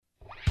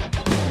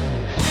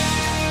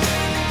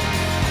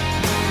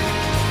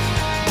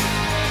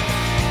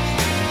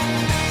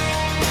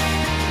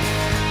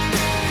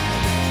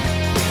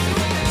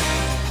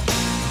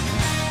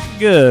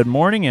Good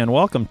morning and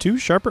welcome to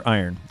Sharper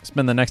Iron.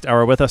 Spend the next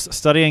hour with us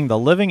studying the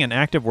living and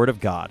active Word of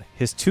God,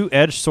 His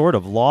two-edged sword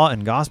of law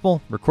and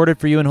gospel, recorded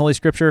for you in Holy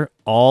Scripture,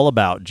 all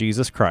about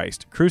Jesus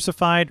Christ,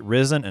 crucified,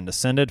 risen, and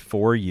ascended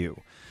for you.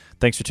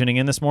 Thanks for tuning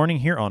in this morning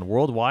here on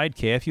Worldwide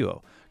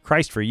KFUO.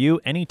 Christ for you,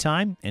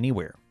 anytime,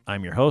 anywhere.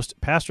 I'm your host,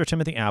 Pastor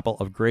Timothy Apple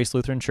of Grace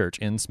Lutheran Church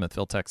in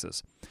Smithville,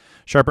 Texas.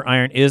 Sharper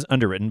Iron is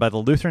underwritten by the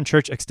Lutheran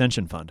Church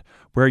Extension Fund,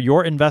 where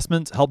your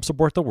investments help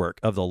support the work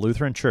of the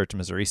Lutheran Church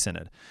Missouri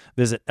Synod.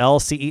 Visit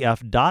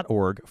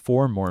lcef.org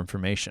for more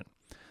information.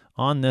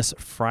 On this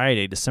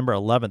Friday, December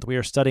 11th, we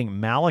are studying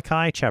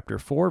Malachi chapter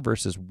 4,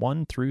 verses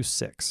 1 through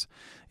 6.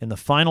 In the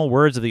final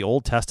words of the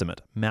Old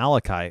Testament,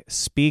 Malachi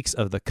speaks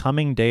of the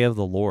coming day of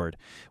the Lord,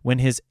 when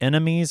his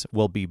enemies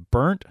will be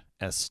burnt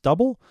as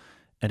stubble,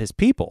 and his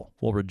people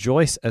will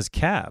rejoice as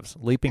calves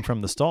leaping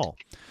from the stall.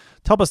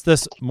 To help us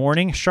this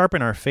morning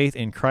sharpen our faith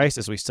in Christ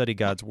as we study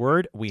God's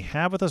Word, we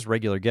have with us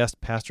regular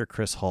guest, Pastor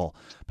Chris Hull.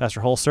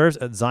 Pastor Hull serves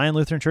at Zion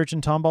Lutheran Church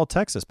in Tomball,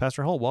 Texas.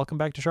 Pastor Hull, welcome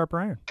back to Sharper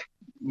Iron.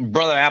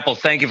 Brother Apple,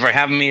 thank you for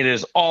having me. It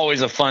is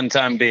always a fun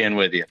time being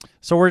with you.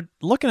 So we're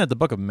looking at the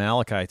book of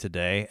Malachi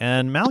today,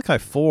 and Malachi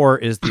 4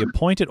 is the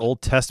appointed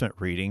Old Testament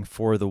reading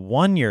for the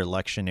one-year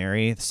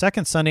lectionary,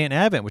 second Sunday in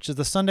Advent, which is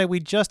the Sunday we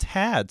just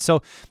had.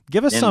 So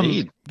give us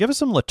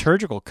some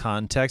liturgical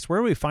context. Where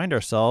do we find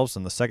ourselves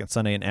in the second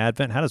Sunday in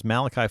Advent? How does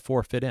Malachi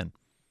 4 fit in?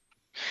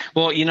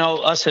 Well, you know,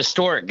 us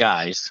historic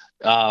guys,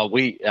 I'm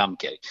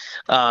kidding.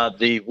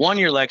 The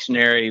one-year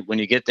lectionary, when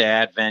you get to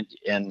Advent,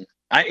 and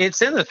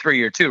it's in the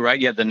 3-year too, right?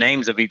 You have the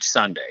names of each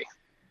Sunday,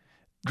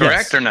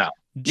 correct, yes. Or no?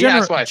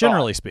 That's what I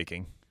generally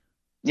speaking.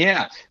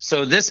 Yeah.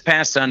 So this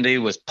past Sunday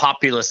was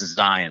Populus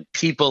Zion,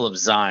 people of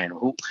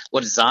Zion.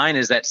 What Zion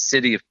is, that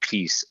city of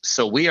peace.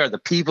 So we are the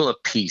people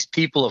of peace,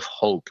 people of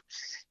hope.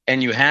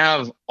 And you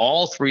have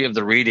all three of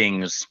the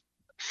readings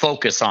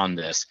focus on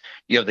this.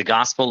 You have the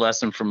gospel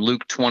lesson from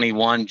Luke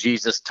 21,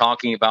 Jesus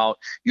talking about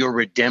your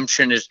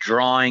redemption is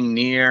drawing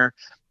near.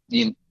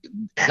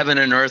 Heaven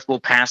and earth will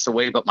pass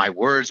away, but my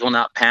words will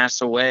not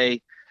pass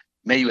away.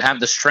 May you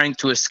have the strength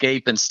to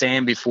escape and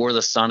stand before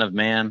the Son of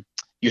Man.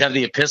 You have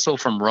the epistle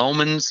from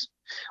Romans,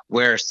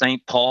 where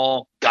St.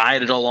 Paul,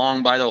 guided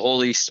along by the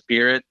Holy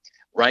Spirit,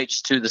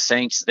 writes to the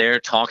saints there,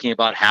 talking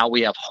about how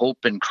we have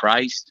hope in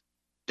Christ,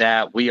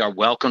 that we are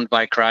welcomed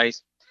by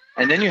Christ.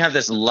 And then you have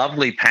this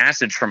lovely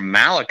passage from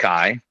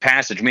Malachi,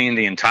 passage meaning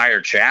the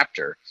entire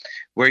chapter,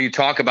 where you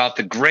talk about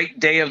the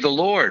great day of the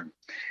Lord.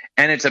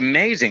 And it's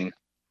amazing.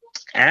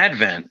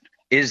 Advent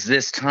is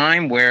this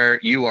time where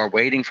you are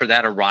waiting for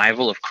that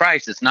arrival of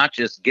Christ. It's not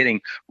just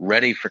getting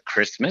ready for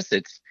Christmas.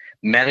 It's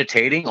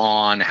meditating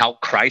on how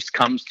Christ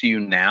comes to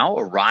you now,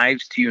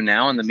 arrives to you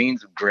now in the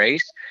means of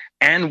grace,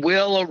 and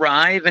will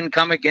arrive and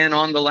come again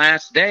on the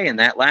last day. And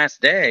that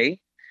last day,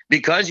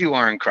 because you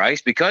are in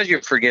Christ, because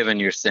you're forgiven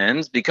your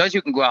sins, because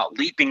you can go out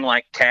leaping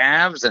like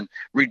calves and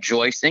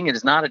rejoicing, it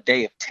is not a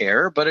day of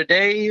terror, but a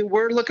day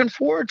we're looking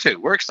forward to.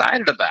 We're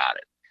excited about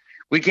it.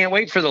 We can't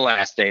wait for the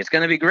last day. It's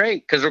going to be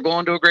great because we're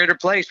going to a greater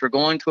place. We're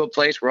going to a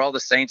place where all the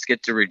saints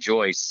get to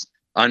rejoice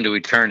unto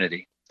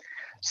eternity.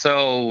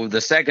 So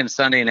the second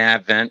Sunday in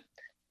Advent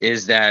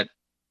is that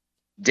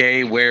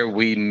day where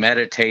we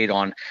meditate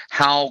on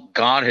how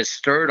God has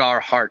stirred our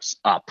hearts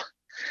up,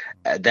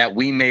 that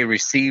we may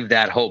receive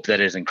that hope that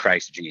is in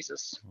Christ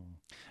Jesus.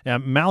 Yeah,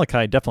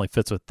 Malachi definitely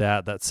fits with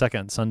that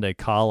second Sunday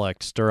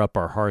collect, stir up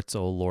our hearts,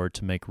 O Lord,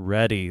 to make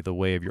ready the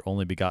way of your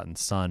only begotten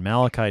Son.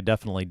 Malachi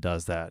definitely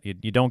does that.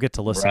 You don't get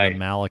to listen to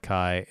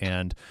Malachi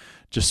and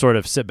just sort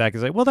of sit back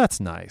and say, well,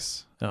 that's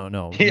nice.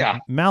 No. Yeah.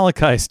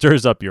 Malachi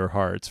stirs up your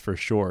hearts for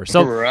sure.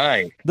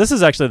 So This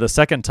is actually the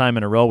second time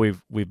in a row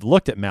we've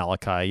looked at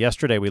Malachi.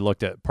 Yesterday we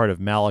looked at part of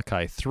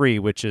Malachi 3,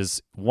 which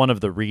is one of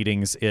the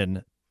readings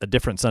in a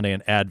different Sunday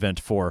in Advent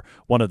for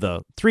one of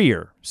the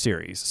 3-year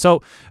series.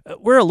 So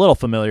we're a little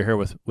familiar here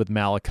with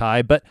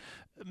Malachi, but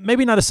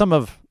maybe not as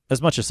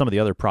much as some of the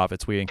other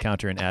prophets we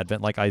encounter in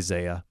Advent, like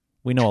Isaiah.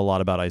 We know a lot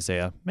about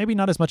Isaiah, maybe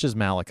not as much as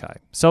Malachi.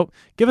 So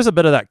give us a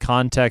bit of that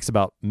context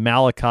about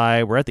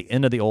Malachi. We're at the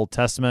end of the Old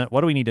Testament.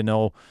 What do we need to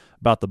know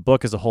about the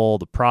book as a whole,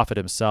 the prophet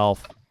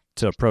himself,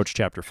 to approach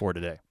chapter 4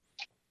 today?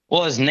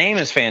 Well, his name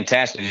is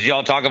fantastic. Did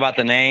y'all talk about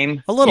the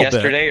name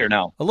yesterday or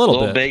no? A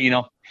little bit, you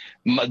know.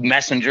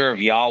 Messenger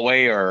of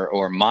Yahweh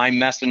or my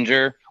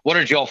messenger. What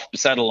did y'all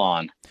settle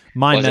on?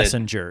 My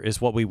messenger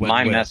is what we went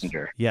with. My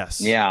messenger. Yes.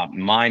 Yeah,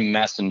 my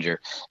messenger.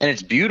 And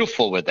it's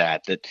beautiful with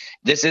that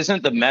this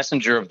isn't the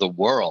messenger of the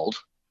world.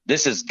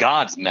 This is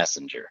God's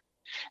messenger.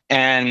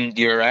 And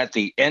you're at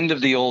the end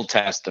of the Old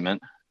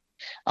Testament.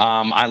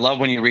 I love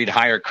when you read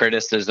Higher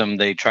Criticism,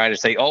 they try to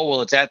say, oh,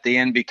 well, it's at the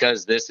end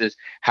because this is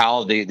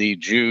how the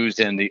Jews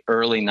in the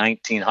early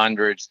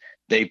 1900s,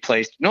 they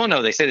placed,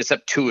 they say the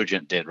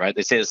Septuagint did, right?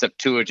 They say the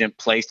Septuagint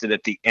placed it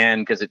at the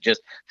end because it just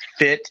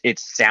fit. It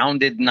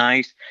sounded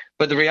nice.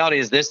 But the reality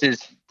is this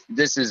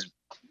is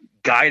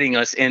guiding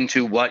us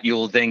into what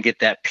you'll then get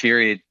that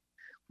period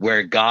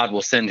where God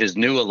will send his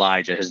new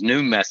Elijah, his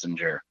new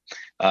messenger,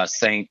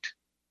 Saint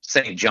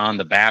John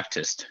the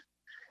Baptist.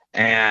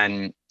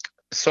 And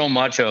so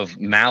much of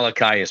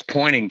Malachi is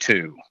pointing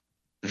to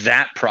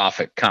that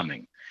prophet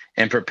coming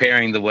and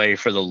preparing the way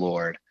for the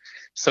Lord.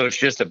 So it's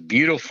just a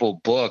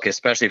beautiful book,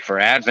 especially for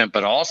Advent,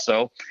 but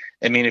also,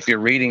 I mean, if you're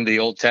reading the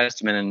Old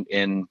Testament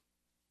in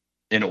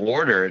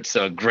order, it's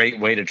a great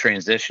way to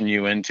transition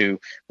you into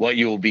what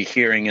you will be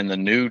hearing in the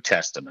New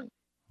Testament.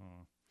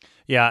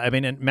 Yeah, I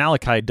mean, and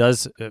Malachi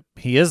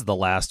he is the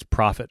last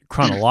prophet,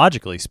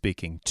 chronologically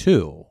speaking,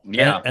 too.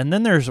 Yeah. And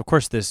then there's, of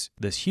course, this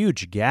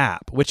huge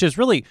gap, which is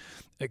really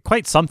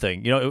quite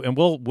something, and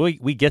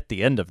we get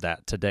the end of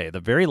that today. The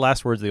very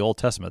last words of the Old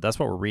Testament, that's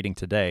what we're reading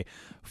today.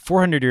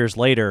 400 years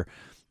later,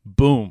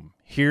 boom,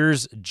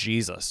 here's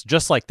Jesus.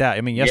 Just like that.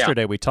 I mean,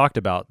 yesterday we talked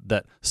about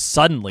that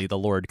suddenly the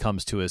Lord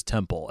comes to his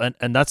temple.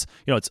 And that's,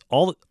 it's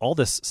all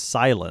this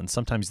silence.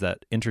 Sometimes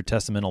that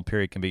intertestamental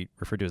period can be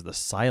referred to as the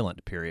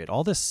silent period.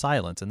 All this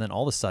silence, and then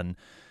all of a sudden,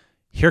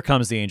 here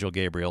comes the angel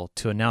Gabriel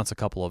to announce a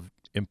couple of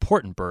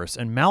important births,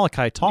 and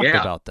Malachi talked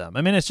about them.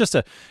 I mean, it's just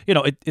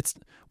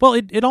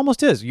it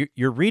almost is.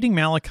 You're reading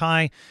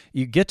Malachi,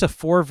 you get to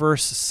 4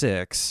 verse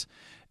 6,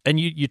 and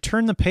you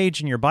turn the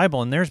page in your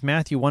Bible, and there's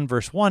Matthew 1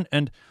 verse 1,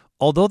 and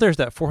although there's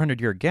that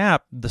 400-year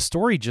gap, the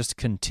story just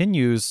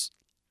continues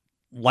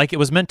like it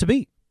was meant to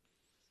be.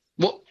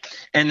 Well,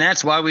 and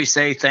that's why we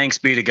say thanks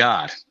be to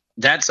God.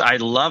 I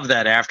love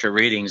that after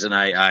readings, and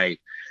I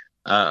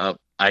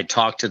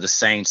talk to the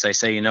saints. I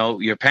say,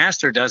 your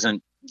pastor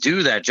doesn't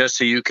do that just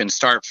so you can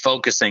start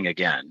focusing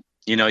again.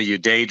 You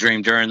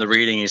daydream during the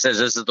reading. He says,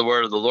 this is the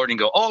word of the Lord. And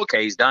you go, oh,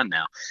 okay, he's done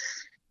now.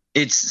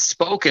 It's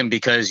spoken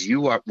because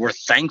we're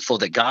thankful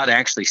that God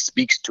actually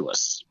speaks to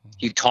us.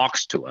 He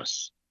talks to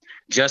us.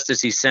 Just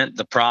as he sent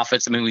the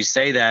prophets. I mean, we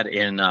say that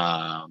in,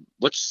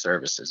 which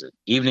service is it?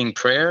 Evening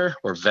prayer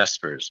or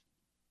Vespers?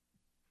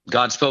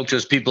 God spoke to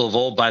his people of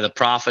old by the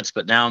prophets,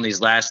 but now in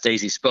these last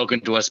days, he's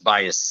spoken to us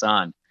by his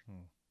son.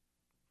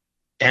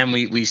 And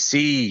we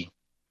see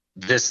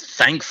this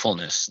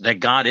thankfulness that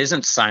God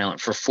isn't silent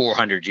for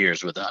 400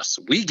 years with us.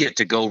 We get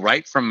to go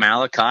right from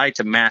Malachi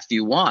to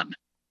Matthew 1.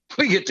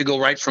 We get to go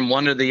right from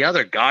one to the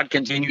other. God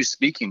continues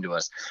speaking to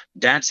us.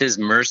 That's his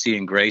mercy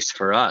and grace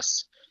for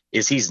us,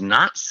 is he's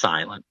not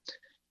silent.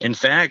 In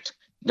fact,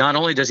 not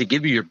only does he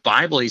give you your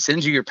Bible, he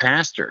sends you your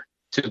pastor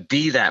to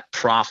be that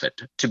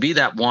prophet, to be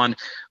that one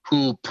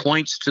who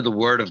points to the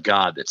word of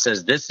God that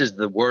says, this is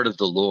the word of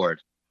the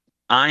Lord.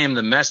 I am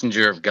the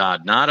messenger of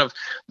God, not of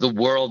the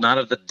world, not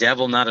of the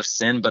devil, not of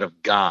sin, but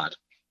of God,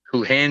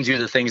 who hands you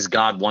the things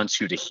God wants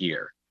you to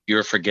hear,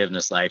 your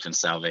forgiveness, life, and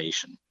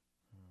salvation.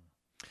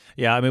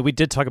 Yeah, I mean, we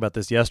did talk about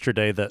this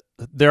yesterday, that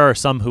there are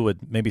some who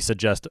would maybe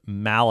suggest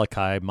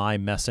Malachi, my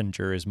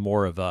messenger, is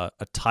more of a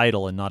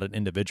title and not an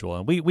individual.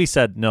 And we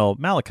said, no,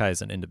 Malachi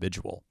is an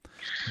individual.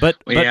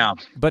 But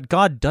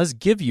God does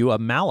give you a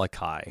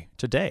Malachi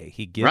today.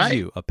 He gives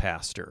you a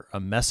pastor, a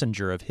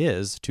messenger of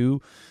his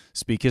to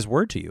speak his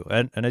word to you.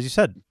 And as you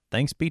said,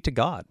 thanks be to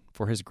God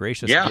for his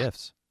gracious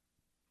gifts.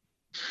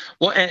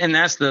 Well, and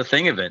that's the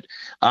thing of it.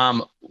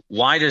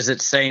 Why does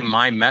it say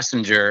my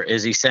messenger?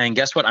 Is he saying,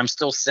 guess what? I'm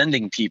still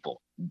sending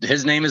people.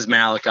 His name is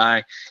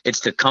Malachi. It's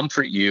to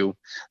comfort you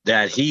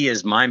that he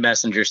is my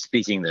messenger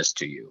speaking this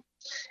to you.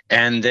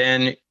 And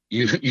then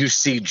you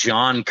see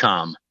John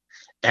come.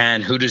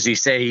 And who does he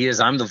say he is?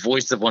 I'm the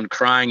voice of one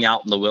crying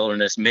out in the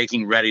wilderness,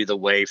 making ready the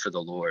way for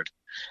the Lord.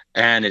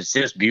 And it's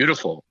just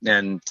beautiful.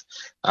 And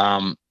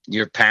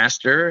your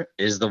pastor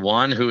is the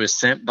one who is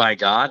sent by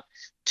God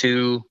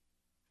to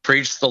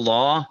preach the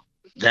law,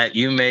 that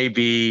you may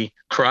be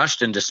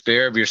crushed in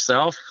despair of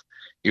yourself.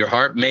 Your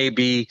heart may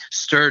be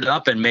stirred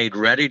up and made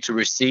ready to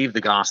receive the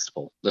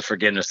gospel, the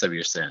forgiveness of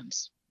your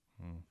sins.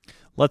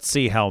 Let's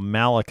see how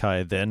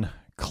Malachi then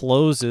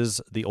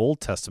closes the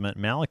Old Testament.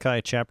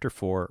 Malachi chapter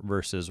 4,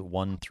 verses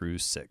 1 through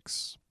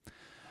 6.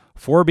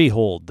 For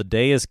behold, the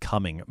day is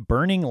coming,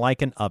 burning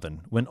like an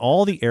oven, when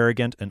all the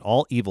arrogant and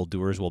all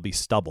evildoers will be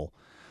stubble.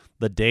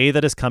 The day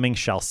that is coming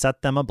shall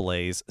set them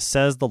ablaze,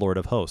 says the Lord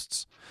of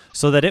hosts,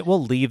 so that it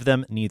will leave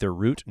them neither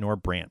root nor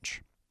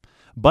branch.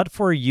 But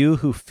for you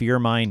who fear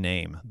my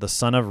name, the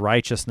Son of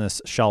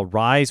Righteousness shall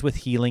rise with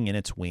healing in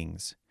its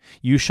wings.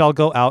 You shall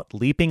go out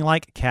leaping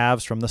like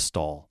calves from the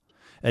stall,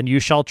 and you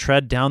shall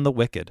tread down the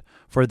wicked,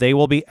 for they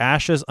will be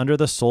ashes under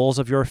the soles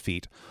of your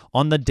feet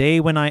on the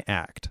day when I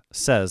act,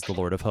 says the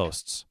Lord of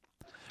hosts.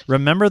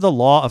 Remember the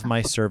law of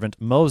my servant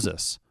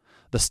Moses,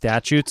 the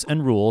statutes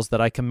and rules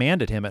that I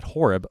commanded him at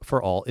Horeb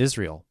for all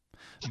Israel.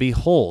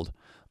 Behold,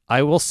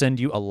 I will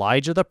send you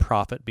Elijah the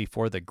prophet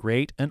before the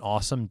great and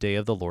awesome day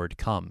of the Lord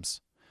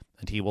comes.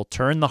 And he will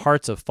turn the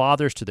hearts of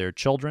fathers to their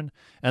children,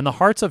 and the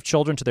hearts of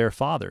children to their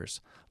fathers,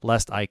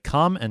 lest I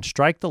come and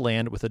strike the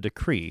land with a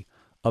decree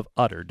of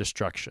utter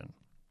destruction.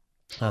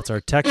 That's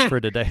our text for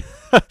today.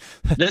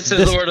 This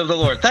is the word of the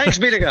Lord. Thanks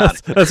be to God.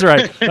 That's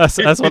right. That's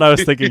what I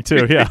was thinking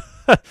too, yeah.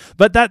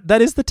 But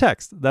that is the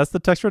text. That's the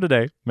text for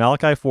today,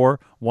 Malachi 4,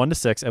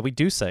 1-6, and we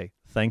do say,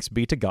 thanks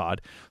be to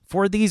God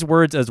for these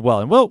words as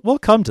well. And we'll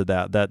come to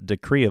that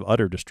decree of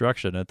utter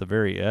destruction at the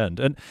very end.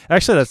 And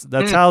actually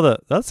that's how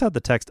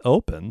the text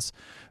opens.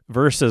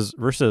 Verses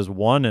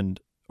 1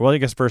 well, I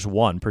guess verse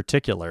 1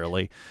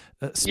 particularly,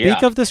 speak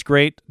Yeah. of this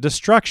great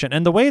destruction.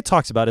 And the way it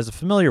talks about it is a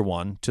familiar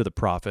one to the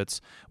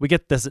prophets. We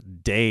get this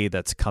day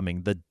that's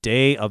coming, the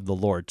day of the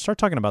Lord. Start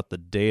talking about the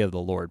day of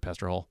the Lord,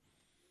 Pastor Hull.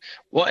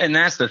 Well, and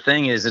that's the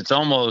thing is it's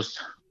almost,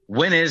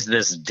 when is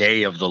this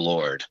day of the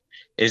Lord?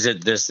 Is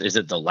it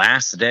the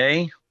last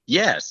day?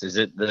 Yes. Is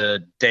it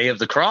the day of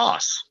the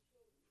cross?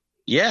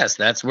 Yes,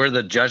 that's where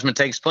the judgment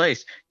takes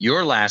place.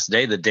 Your last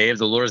day, the day of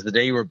the Lord, is the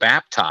day you were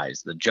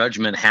baptized, the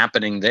judgment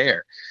happening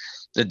there.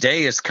 The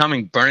day is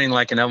coming, burning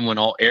like an oven, when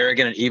all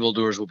arrogant and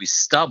evildoers will be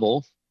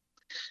stubble,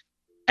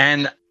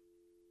 and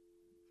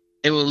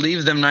it will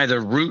leave them neither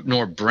root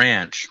nor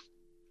branch.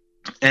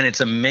 And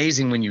it's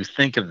amazing when you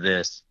think of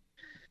this,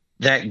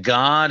 that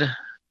God,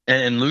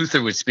 and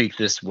Luther would speak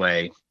this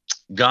way,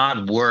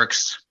 God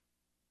works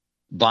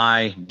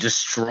by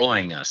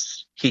destroying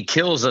us. He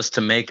kills us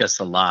to make us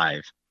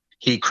alive.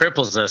 He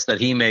cripples us that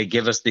he may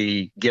give us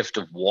the gift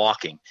of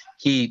walking.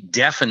 He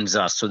deafens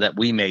us so that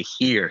we may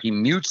hear. He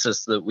mutes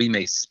us so that we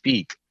may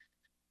speak.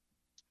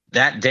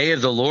 That day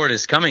of the Lord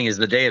is coming, is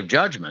the day of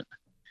judgment.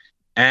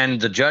 And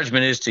the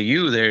judgment is to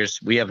you,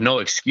 we have no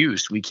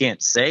excuse. We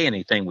can't say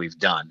anything we've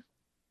done.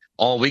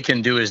 All we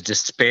can do is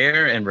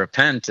despair and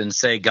repent and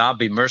say, God,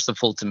 be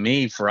merciful to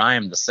me, for I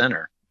am the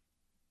sinner,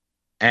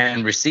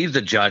 and receive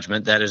the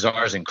judgment that is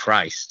ours in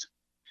Christ.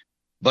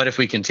 But if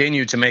we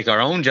continue to make our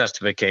own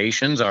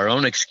justifications, our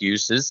own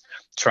excuses,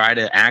 try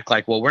to act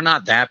like, well, we're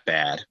not that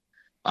bad,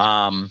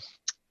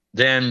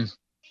 then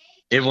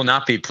it will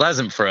not be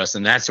pleasant for us.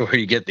 And that's where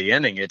you get the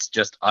ending. It's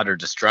just utter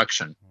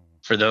destruction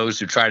for those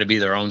who try to be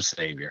their own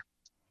savior.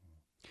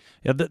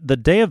 Yeah, the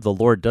day of the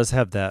Lord does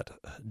have that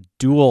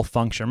dual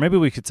function. Maybe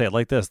we could say it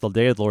like this. The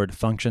day of the Lord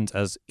functions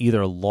as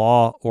either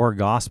law or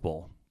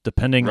gospel,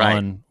 depending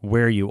on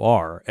where you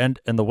are. And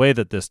the way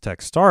that this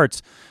text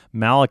starts,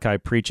 Malachi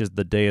preaches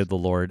the day of the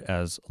Lord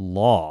as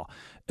law.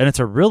 And it's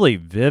a really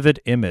vivid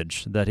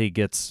image that he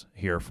gets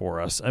here for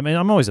us. I mean,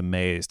 I'm always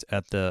amazed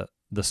at the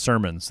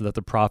sermons that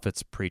the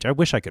prophets preach. I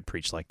wish I could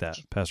preach like that,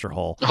 Pastor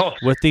Hull. Oh,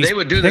 with these they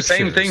would do pictures. the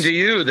same thing to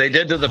you they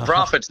did to the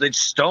prophets. They'd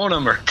stone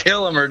them or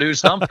kill them or do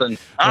something.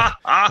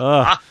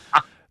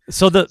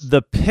 So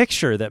the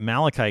picture that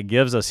Malachi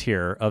gives us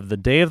here of the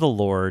day of the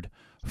Lord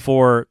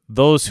for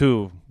those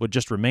who would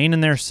just remain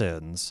in their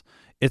sins,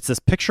 it's this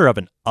picture of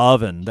an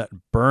oven that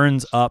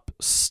burns up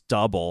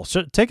stubble.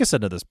 So take us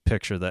into this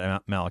picture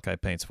that Malachi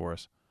paints for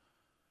us.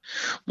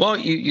 Well,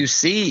 you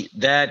see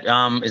that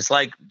it's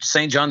like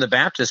St. John the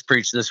Baptist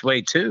preached this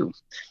way too.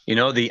 You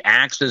know, the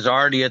axe is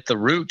already at the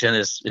root, and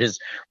his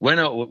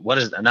winnow, what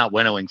is it? Not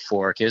winnowing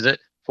fork, is it?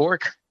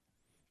 Fork?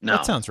 No.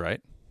 That sounds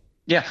right.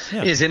 Yeah,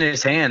 is in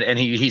his hand, and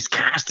he's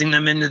casting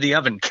them into the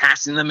oven,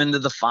 casting them into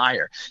the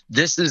fire.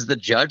 This is the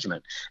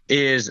judgment,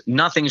 is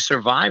nothing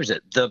survives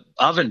it. The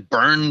oven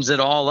burns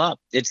it all up.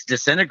 It's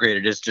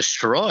disintegrated, it's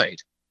destroyed.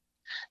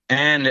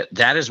 And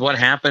that is what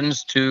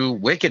happens to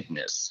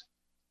wickedness.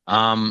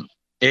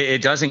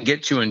 It doesn't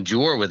get to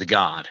endure with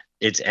God.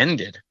 It's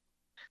ended.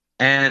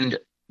 And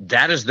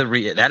that is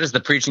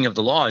the preaching of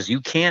the law, is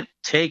you can't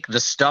take the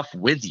stuff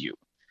with you.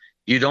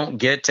 You don't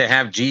get to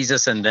have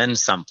Jesus and then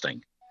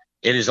something.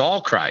 It is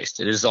all Christ.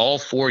 It is all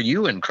for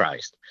you in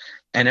Christ.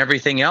 And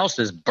everything else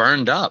is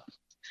burned up.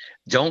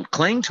 Don't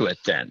cling to it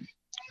then.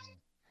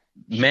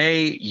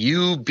 May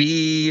you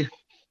be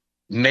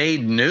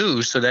made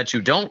new so that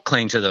you don't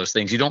cling to those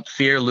things. You don't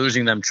fear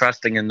losing them,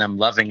 trusting in them,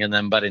 loving in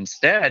them, but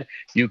instead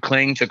you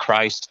cling to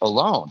Christ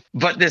alone.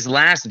 But this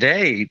last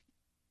day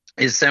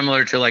is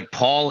similar to like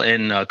Paul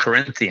in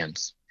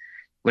Corinthians,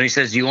 when he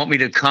says, you want me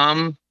to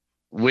come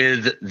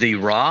with the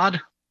rod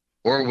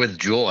or with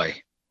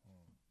joy?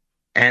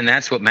 And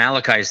that's what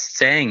Malachi is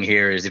saying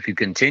here, is if you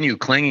continue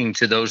clinging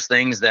to those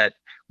things that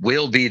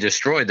will be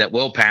destroyed, that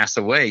will pass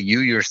away, you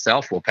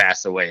yourself will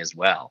pass away as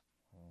well.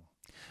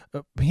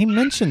 He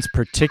mentions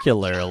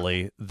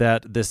particularly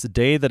that this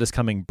day that is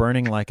coming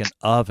burning like an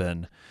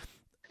oven,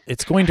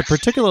 it's going to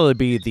particularly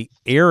be the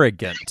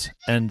arrogant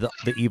and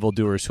the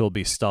evildoers who will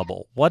be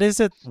stubble. What is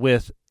it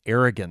with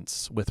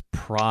arrogance, with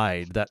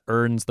pride, that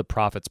earns the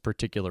prophet's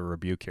particular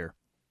rebuke here?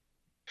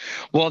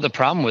 Well, the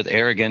problem with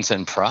arrogance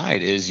and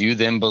pride is you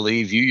then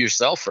believe you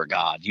yourself are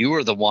God. You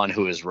are the one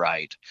who is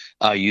right.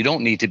 You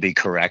don't need to be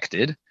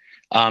corrected.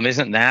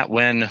 Isn't that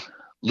when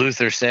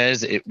Luther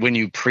says when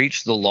you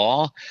preach the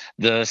law,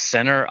 the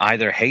sinner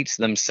either hates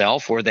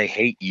themselves or they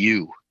hate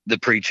you, the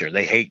preacher.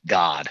 They hate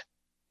God.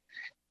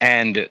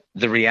 And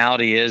the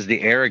reality is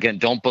the arrogant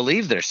don't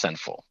believe they're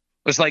sinful.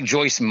 It's like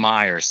Joyce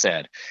Meyer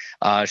said.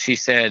 She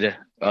said,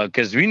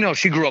 because we know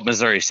she grew up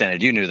Missouri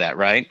Synod. You knew that,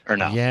 right? Or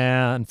no?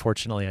 Yeah,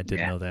 unfortunately, I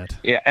did know that.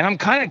 Yeah, and I'm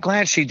kind of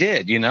glad she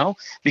did,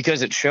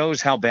 because it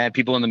shows how bad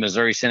people in the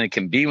Missouri Synod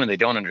can be when they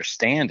don't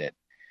understand it.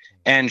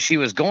 And she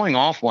was going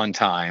off one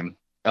time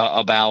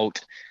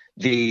about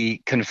the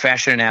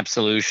confession and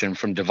absolution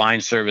from Divine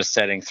Service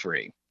Setting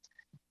 3.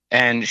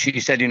 And she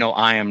said,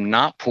 I am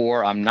not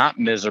poor, I'm not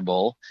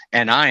miserable,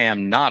 and I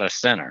am not a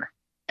sinner.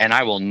 And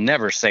I will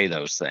never say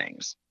those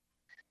things.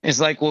 It's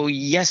like, well,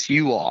 yes,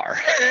 you are,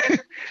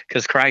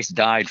 because Christ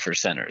died for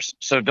sinners.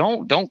 So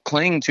don't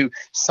cling to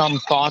some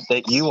thought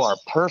that you are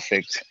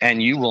perfect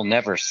and you will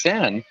never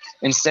sin.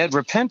 Instead,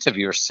 repent of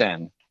your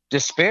sin,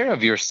 despair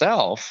of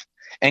yourself,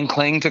 and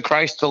cling to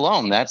Christ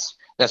alone. That's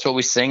what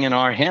we sing in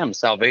our hymn,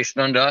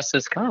 "Salvation unto us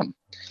has come."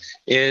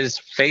 Is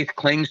faith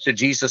clings to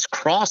Jesus'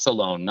 cross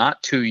alone,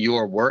 not to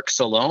your works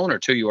alone or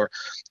to your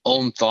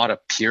own thought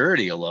of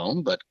purity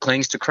alone, but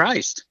clings to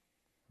Christ.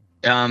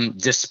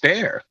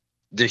 Despair.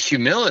 The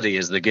humility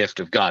is the gift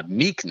of God,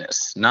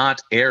 meekness,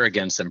 not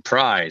arrogance and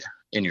pride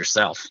in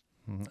yourself.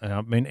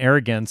 I mean,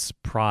 arrogance,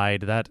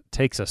 pride, that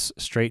takes us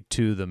straight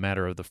to the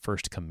matter of the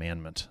first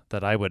commandment,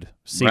 that I would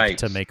seek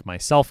to make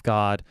myself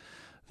God,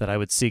 that I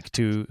would seek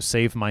to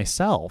save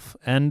myself.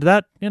 And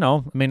that,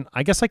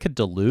 I guess I could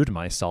delude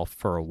myself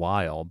for a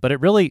while, but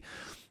it really,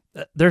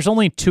 there's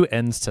only two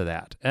ends to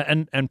that.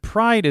 And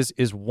pride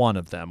is one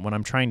of them. When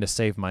I'm trying to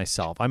save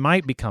myself, I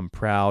might become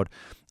proud.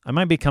 I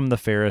might become the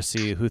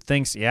Pharisee who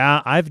thinks,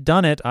 yeah, I've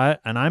done it,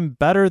 and I'm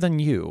better than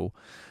you.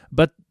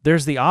 But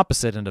there's the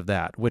opposite end of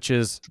that, which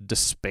is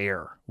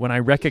despair. When I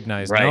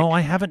recognize, no,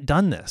 I haven't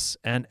done this.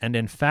 And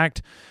in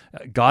fact,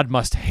 God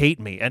must hate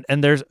me.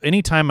 And there's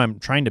anytime I'm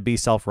trying to be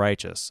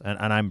self-righteous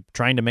and I'm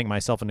trying to make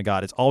myself into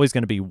God, it's always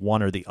going to be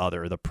one or the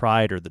other, the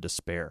pride or the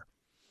despair.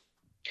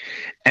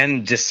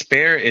 And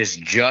despair is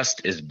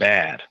just as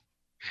bad,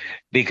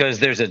 because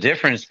there's a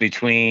difference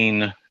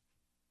between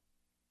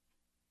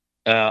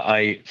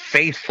a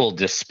faithful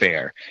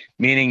despair,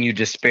 meaning you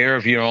despair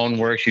of your own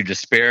works, you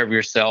despair of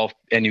yourself,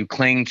 and you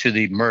cling to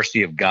the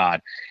mercy of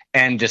God,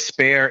 and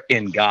despair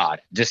in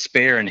God,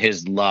 despair in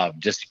his love,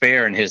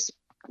 despair in his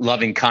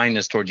loving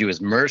kindness towards you,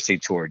 his mercy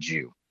towards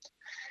you.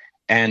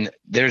 And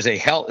there's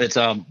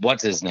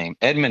what's his name?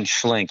 Edmund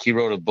Schlink. He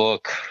wrote a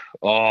book.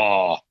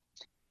 I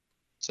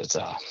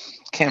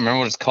can't remember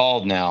what it's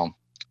called now.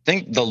 I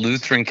think The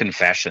Lutheran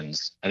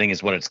Confessions, I think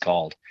is what it's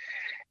called.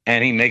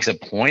 And he makes a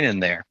point in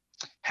there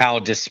how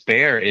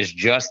despair is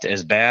just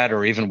as bad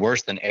or even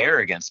worse than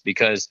arrogance,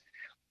 because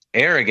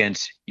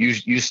arrogance,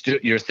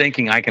 you're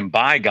thinking I can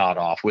buy God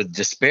off. With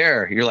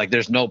despair, you're like,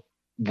 there's no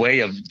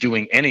way of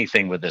doing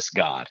anything with this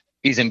God.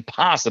 He's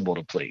impossible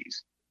to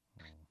please.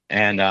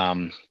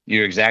 And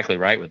you're exactly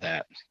right with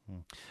that.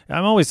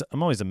 I'm always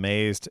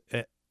amazed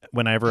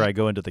whenever I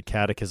go into the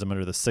Catechism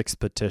under the sixth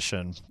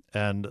petition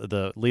and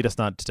the lead us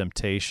not to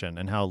temptation,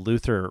 and how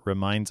Luther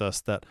reminds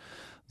us that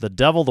the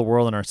devil, the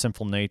world, and our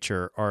sinful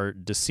nature are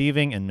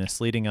deceiving and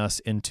misleading us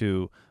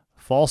into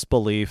false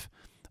belief.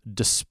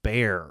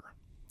 Despair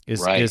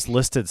is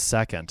listed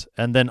second,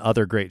 and then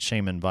other great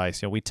shame and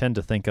vice. We tend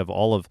to think of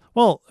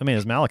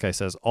as Malachi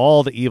says,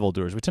 all the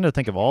evildoers. We tend to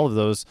think of all of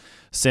those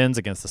sins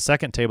against the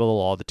second table of the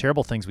law, the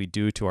terrible things we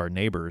do to our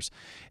neighbors,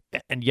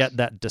 and yet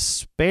that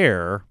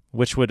despair,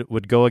 which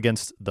would go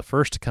against the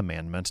first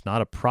commandment,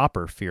 not a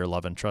proper fear,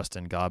 love, and trust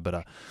in God,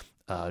 but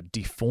a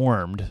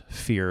deformed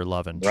fear,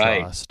 love, and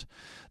trust.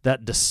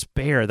 That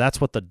despair,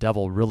 that's what the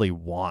devil really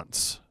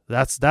wants.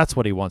 That's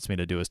what he wants me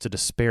to do, is to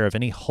despair of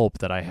any hope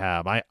that I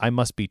have. I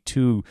must be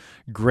too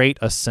great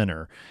a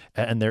sinner,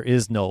 and there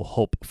is no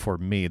hope for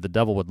me. The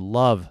devil would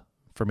love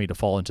for me to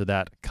fall into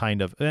that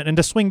kind of, and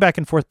to swing back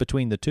and forth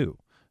between the two,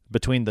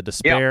 between the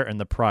despair and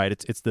the pride.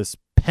 It's this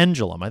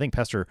pendulum. I think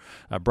Pastor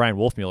Brian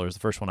Wolfmueller is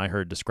the first one I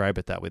heard describe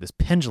it that way, this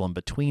pendulum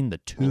between the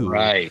two.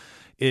 Right.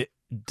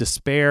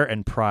 Despair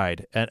and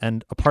pride.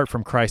 And apart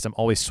from Christ, I'm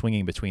always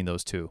swinging between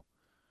those two.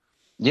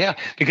 Yeah,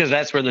 because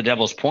that's where the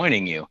devil's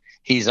pointing you.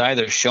 He's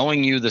either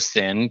showing you the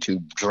sin to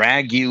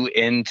drag you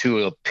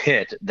into a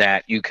pit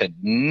that you could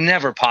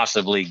never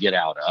possibly get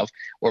out of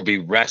or be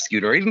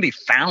rescued or even be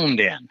found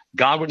in.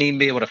 God wouldn't even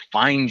be able to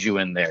find you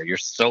in there. You're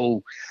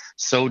so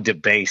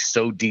debased,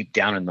 so deep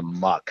down in the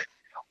muck.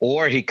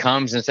 Or he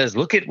comes and says,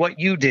 look at what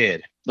you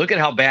did. Look at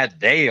how bad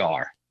they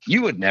are.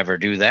 You would never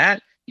do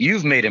that.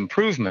 You've made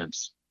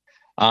improvements.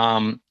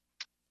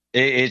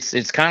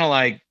 It's kind of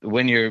like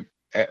when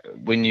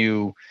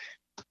you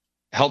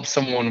help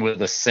someone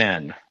with a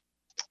sin,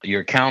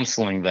 you're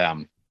counseling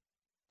them.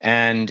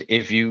 And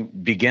if you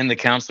begin the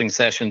counseling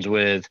sessions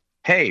with,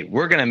 hey,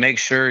 we're going to make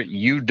sure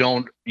you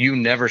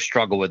never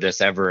struggle with this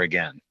ever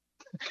again.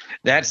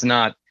 That's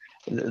not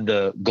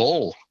the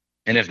goal.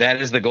 And if that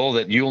is the goal,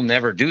 that you'll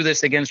never do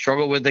this again,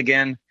 struggle with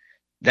again,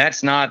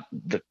 that's not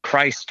the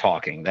Christ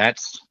talking.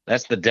 That's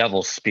the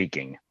devil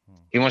speaking.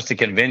 He wants to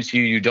convince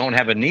you don't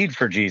have a need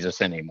for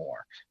Jesus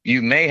anymore.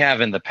 You may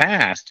have in the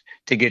past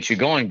to get you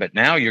going, but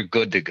now you're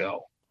good to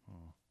go.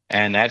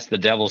 And that's the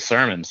devil's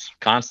sermons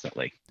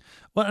constantly.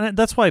 Well, and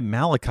that's why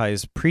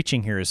Malachi's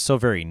preaching here is so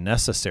very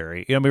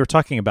necessary. We were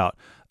talking about,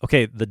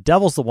 okay, the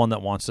devil's the one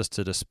that wants us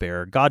to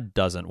despair. God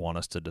doesn't want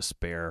us to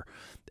despair.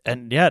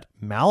 And yet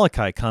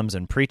Malachi comes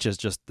and preaches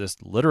just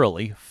this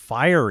literally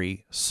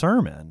fiery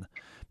sermon.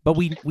 But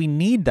we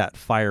need that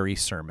fiery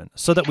sermon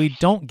so that we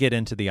don't get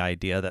into the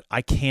idea that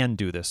I can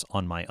do this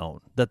on my own,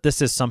 that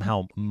this is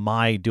somehow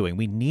my doing.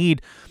 We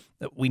need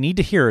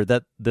to hear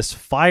that this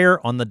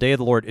fire on the day of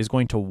the Lord is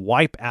going to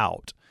wipe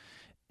out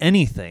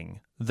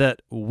anything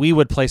that we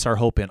would place our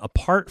hope in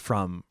apart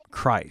from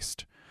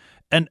Christ.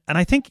 And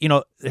I think,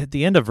 at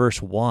the end of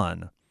verse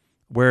 1,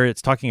 where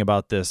it's talking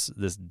about this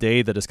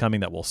day that is coming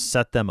that will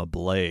set them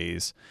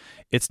ablaze,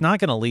 it's not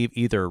going to leave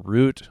either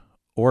root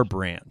or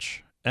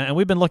branch. And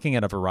we've been looking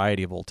at a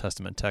variety of Old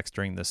Testament texts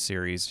during this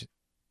series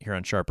here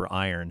on Sharper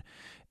Iron,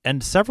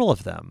 and several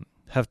of them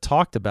have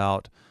talked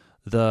about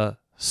the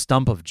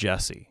stump of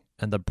Jesse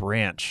and the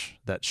branch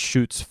that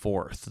shoots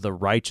forth, the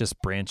righteous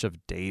branch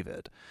of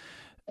David.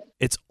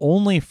 It's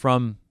only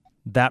from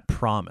that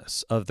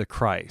promise of the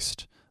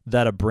Christ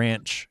that a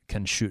branch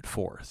can shoot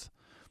forth.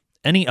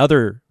 Any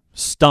other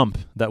stump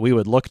that we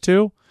would look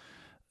to,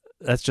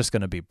 that's just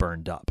going to be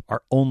burned up.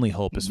 Our only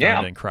hope is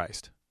found in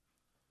Christ.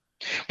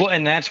 Well,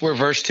 and that's where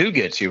verse 2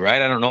 gets you,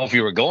 right? I don't know if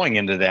you were going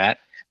into that,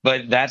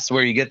 but that's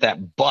where you get that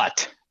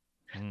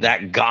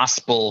that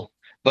gospel.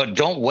 But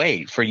don't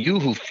wait, for you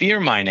who fear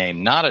my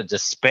name, not a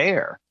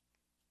despair,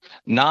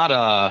 not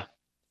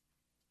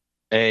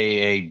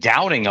a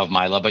doubting of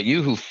my love, but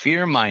you who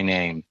fear my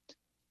name.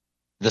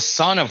 The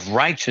Son of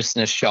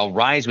Righteousness shall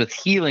rise with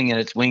healing in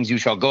its wings. You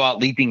shall go out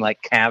leaping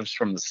like calves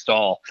from the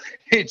stall.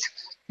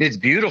 It's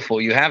beautiful.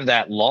 You have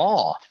that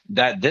law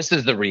that this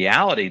is the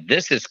reality.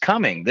 This is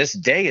coming. This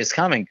day is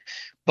coming.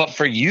 But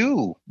for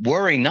you,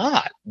 worry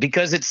not,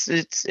 because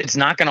it's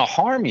not going to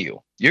harm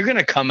you. You're going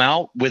to come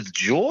out with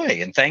joy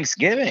and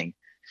thanksgiving.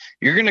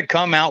 You're going to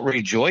come out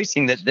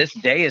rejoicing that this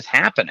day is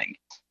happening.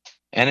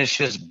 And it's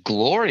just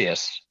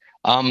glorious.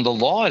 The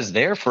law is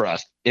there for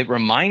us. It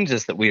reminds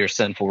us that we are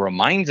sinful,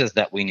 reminds us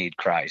that we need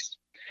Christ.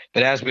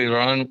 But as we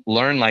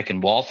learn like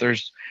in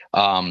Walther's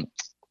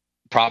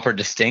proper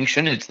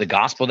distinction, it's the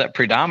gospel that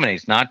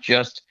predominates, not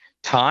just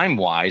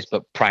time-wise,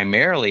 but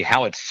primarily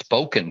how it's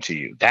spoken to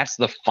you. That's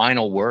the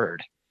final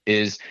word,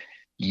 is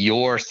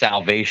your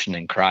salvation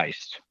in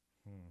Christ.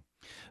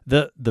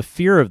 The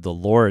fear of the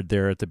Lord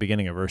there at the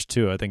beginning of verse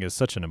 2, I think, is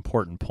such an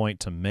important point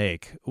to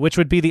make, which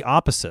would be the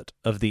opposite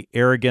of the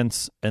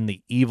arrogance and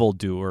the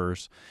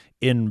evildoers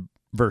in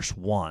verse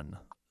 1.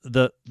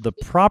 The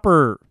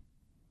proper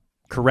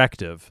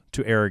corrective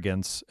to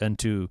arrogance and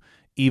to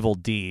evil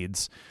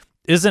deeds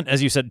isn't,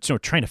 as you said,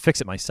 trying to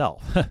fix it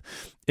myself.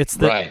 It's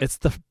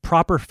the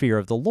proper fear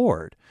of the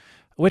Lord,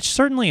 which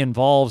certainly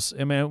involves,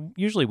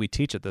 usually we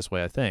teach it this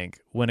way, I think,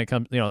 when it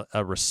comes,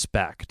 a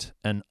respect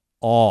and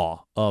awe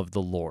of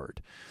the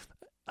Lord.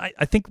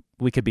 I think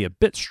we could be a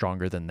bit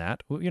stronger than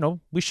that.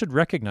 We should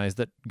recognize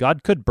that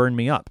God could burn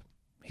me up.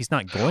 He's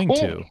not going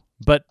to,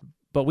 but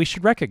we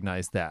should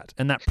recognize that.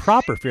 And that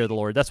proper fear of the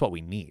Lord, that's what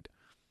we need.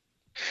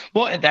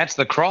 Well, and that's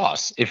the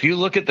cross. If you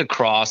look at the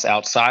cross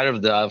outside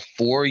of the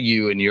for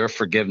you and your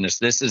forgiveness,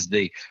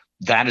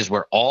 that is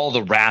where all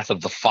the wrath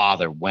of the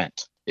Father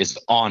went, is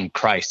on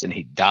Christ, and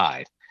he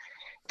died.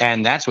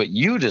 And that's what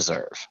you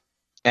deserve.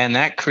 And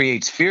that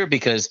creates fear,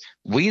 because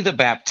we, the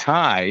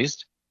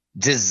baptized,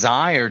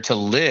 desire to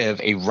live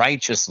a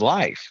righteous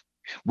life.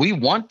 We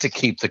want to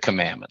keep the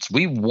commandments.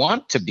 We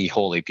want to be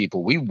holy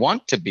people. We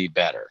want to be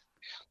better.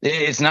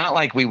 It's not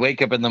like we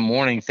wake up in the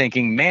morning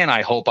thinking, man,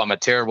 I hope I'm a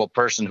terrible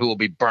person who will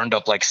be burned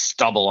up like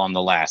stubble on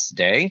the last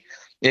day.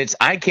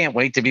 I can't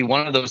wait to be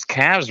one of those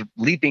calves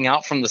leaping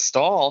out from the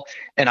stall,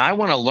 and I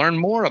want to learn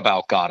more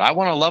about God. I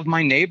want to love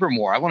my neighbor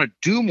more. I want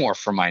to do more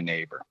for my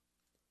neighbor.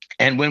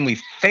 And when we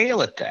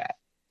fail at that,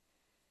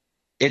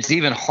 it's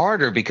even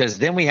harder, because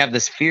then we have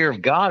this fear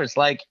of God. It's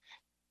like,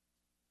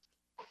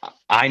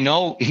 I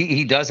know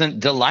he doesn't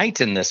delight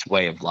in this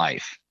way of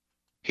life.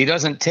 He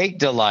doesn't take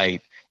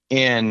delight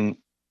in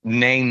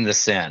name the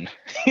sin.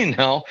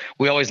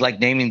 We always like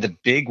naming the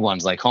big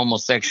ones like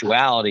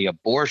homosexuality,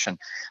 abortion,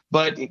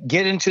 but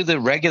get into the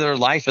regular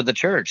life of the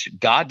church.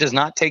 God does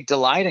not take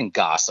delight in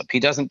gossip.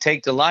 He doesn't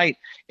take delight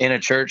in a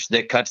church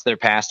that cuts their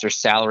pastor's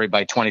salary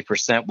by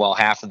 20% while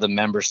half of the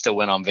members still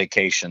went on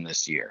vacation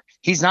this year.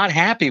 He's not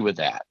happy with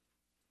that.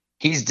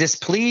 He's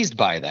displeased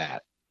by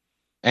that,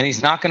 and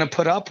he's not going to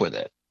put up with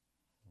it.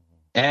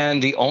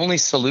 And the only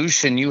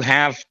solution you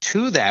have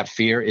to that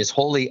fear is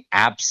holy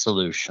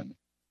absolution.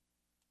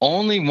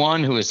 Only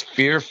one who is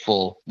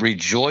fearful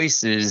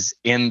rejoices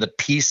in the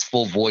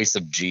peaceful voice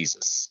of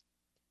Jesus.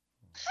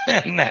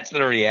 And that's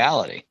the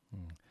reality.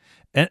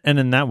 And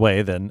in that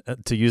way, then,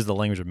 to use the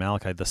language of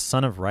Malachi, the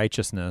Son of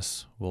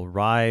Righteousness will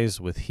rise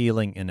with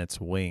healing in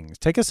its wings.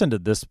 Take us into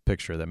this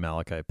picture that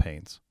Malachi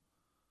paints.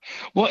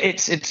 Well,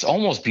 it's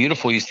almost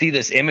beautiful. You see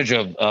this image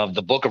of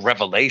the book of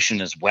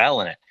Revelation as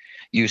well in it.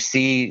 You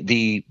see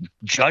the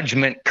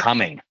judgment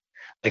coming,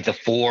 like the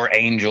four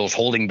angels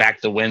holding back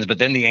the winds. But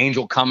then the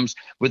angel comes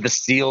with the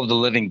seal of the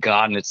living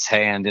God in its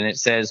hand. And it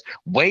says,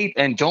 wait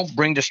and don't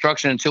bring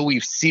destruction until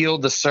we've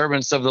sealed the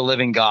servants of the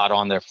living God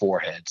on their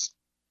foreheads.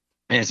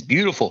 And it's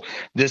beautiful.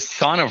 This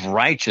Son of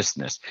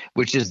Righteousness,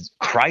 which is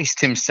Christ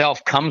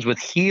himself, comes with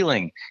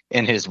healing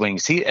in his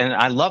wings. And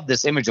I love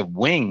this image of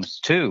wings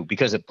too,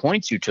 because it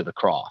points you to the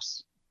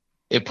cross.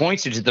 It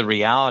points you to the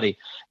reality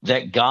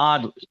that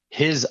God,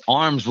 his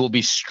arms will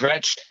be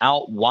stretched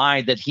out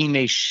wide, that he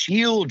may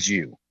shield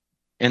you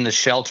in the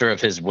shelter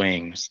of his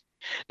wings,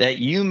 that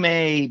you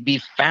may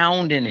be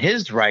found in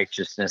his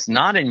righteousness,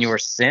 not in your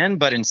sin,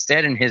 but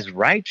instead in his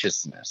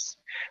righteousness.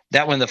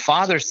 that when the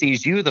Father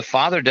sees you, the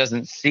Father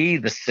doesn't see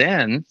the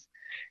sin.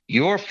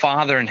 Your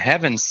Father in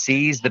heaven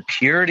sees the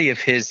purity of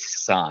his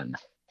Son,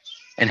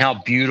 and how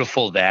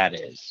beautiful that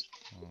is.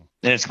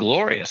 And it's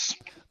glorious.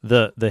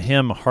 The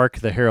hymn "Hark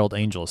the Herald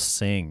Angels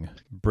Sing"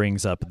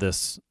 brings up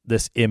this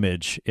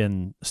image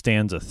in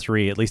stanza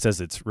 3, at least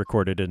as it's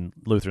recorded in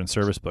Lutheran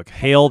Service Book.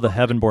 Hail the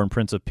heaven-born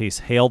Prince of Peace!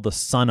 Hail the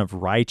Son of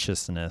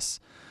Righteousness!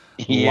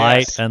 Yes.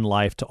 Light and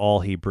life to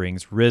all he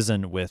brings,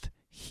 risen with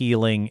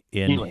healing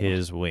in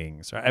his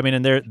wings. I mean,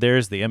 and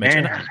there's the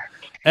image.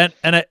 And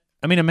I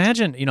mean,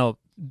 imagine,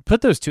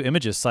 put those two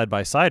images side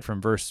by side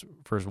from verse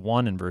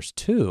 1 and verse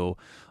 2.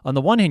 On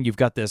the one hand, you've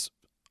got this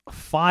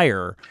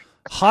fire,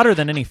 hotter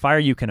than any fire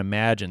you can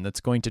imagine,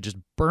 that's going to just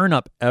burn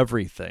up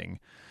everything.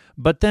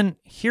 But then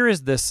here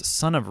is this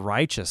Son of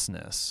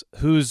Righteousness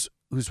whose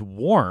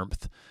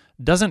warmth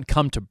doesn't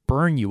come to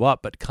burn you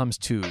up, but comes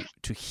to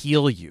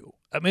heal you.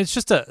 I mean, it's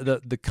just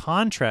the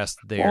contrast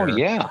there. Oh,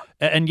 yeah.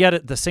 And yet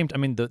at the same time,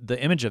 I mean,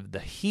 the image of the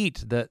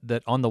heat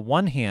that on the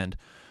one hand,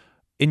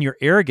 in your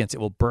arrogance, it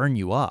will burn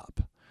you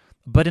up.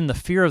 But in the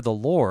fear of the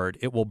Lord,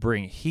 it will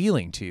bring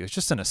healing to you. It's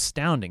just an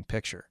astounding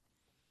picture.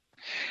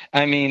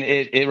 I mean,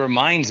 it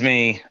reminds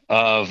me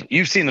of,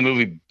 you've seen the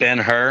movie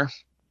Ben-Hur?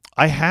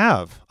 I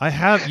have.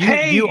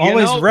 You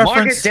always reference.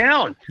 Mark it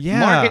down.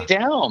 Yeah. Mark it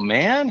down,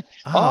 man.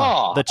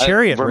 The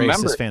chariot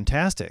race is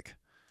fantastic.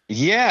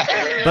 Yeah.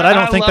 But I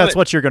don't think that's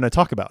what you're going to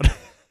talk about.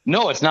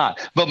 No, it's not.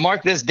 But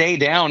mark this day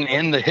down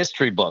in the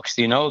history books.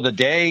 The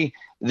day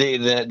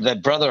that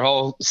Brother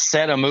Ho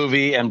said a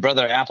movie and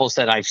Brother Apple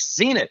said, "I've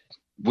seen it.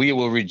 We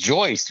will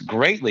rejoice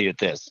greatly at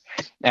this."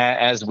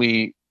 I'm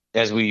going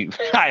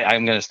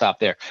to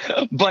stop there.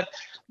 But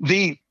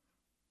there's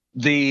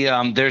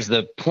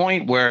the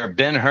point where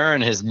Ben-Hur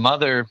and his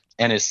mother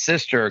and his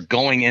sister are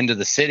going into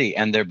the city,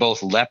 and they're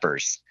both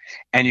lepers,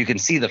 and you can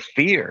see the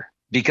fear,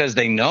 because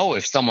they know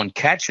if someone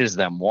catches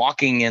them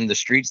walking in the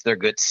streets, they'll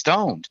get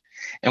stoned.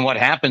 And what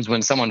happens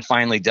when someone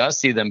finally does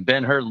see them?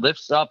 Ben-Hur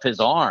lifts up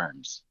his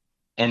arms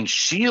and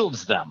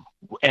shields them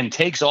and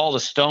takes all the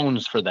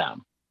stones for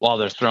them while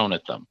they're thrown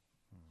at them.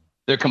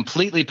 They're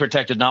completely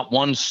protected. Not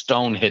one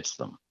stone hits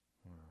them.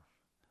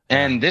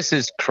 And this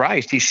is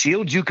Christ. He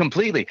shields you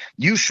completely.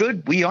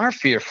 We are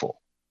fearful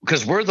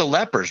because we're the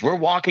lepers. We're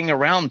walking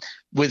around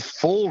with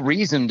full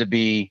reason to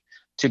be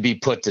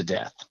put to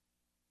death.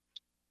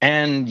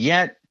 And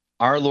yet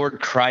our Lord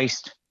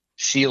Christ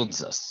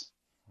shields us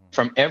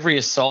from every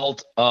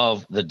assault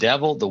of the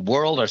devil, the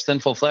world, our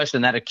sinful flesh,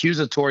 and that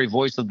accusatory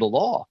voice of the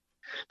law.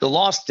 The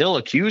law still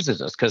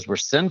accuses us because we're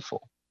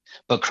sinful,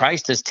 but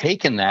Christ has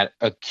taken that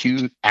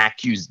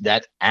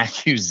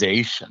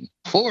accusation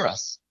for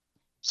us,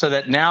 so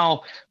that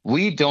now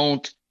we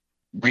don't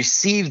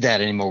receive that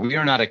anymore. We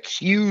are not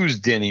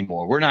accused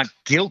anymore. We're not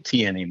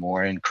guilty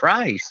anymore. In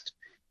Christ,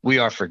 we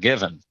are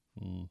forgiven.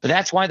 But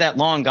that's why that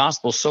law and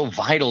gospel is so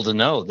vital to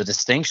know the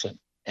distinction,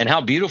 and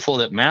how beautiful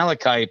that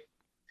Malachi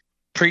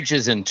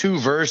preaches in 2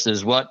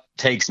 verses what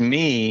takes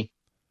me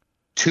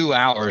 2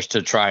 hours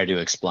to try to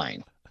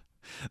explain.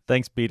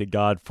 Thanks be to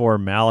God for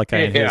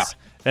Malachi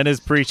and his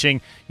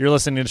preaching. You're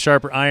listening to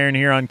Sharper Iron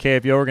here on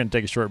KFUO. We're going to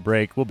take a short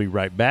break. We'll be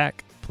right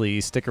back.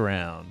 Please stick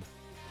around.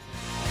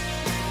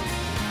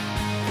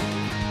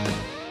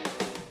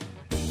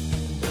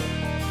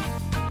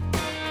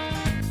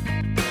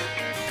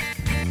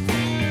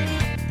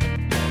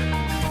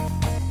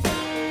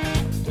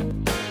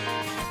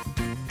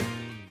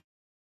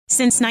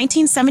 Since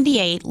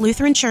 1978,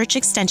 Lutheran Church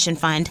Extension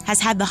Fund has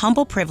had the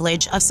humble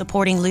privilege of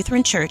supporting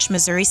Lutheran Church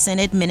Missouri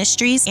Synod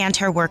ministries and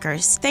her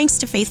workers. Thanks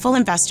to faithful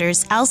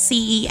investors,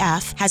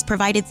 LCEF has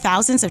provided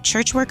thousands of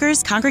church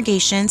workers,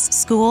 congregations,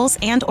 schools,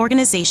 and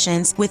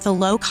organizations with the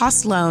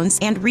low-cost loans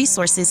and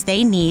resources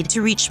they need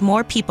to reach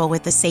more people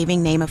with the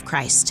saving name of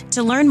Christ.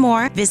 To learn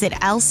more, visit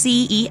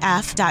lcef.org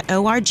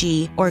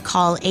or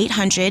call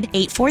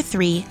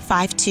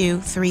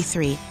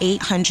 800-843-5233,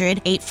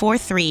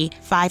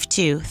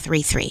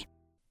 800-843-5233.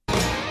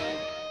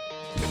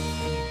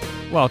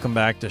 Welcome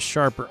back to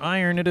Sharper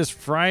Iron. It is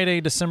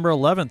Friday, December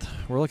 11th.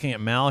 We're looking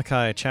at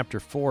Malachi chapter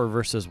 4,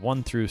 verses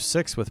 1 through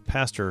 6 with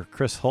Pastor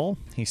Chris Hull.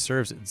 He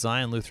serves at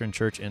Zion Lutheran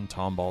Church in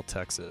Tomball,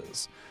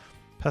 Texas.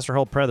 Pastor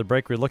Hull, prior to the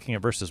break, we're looking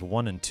at verses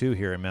 1 and 2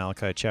 here in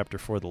Malachi chapter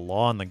 4, the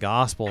law and the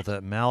gospel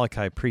that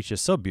Malachi preaches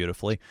so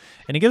beautifully.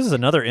 And he gives us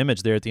another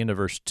image there at the end of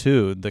verse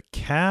 2, the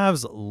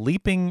calves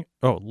leaping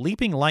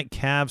like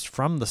calves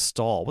from the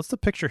stall. What's the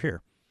picture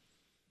here?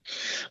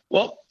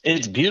 Well,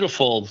 it's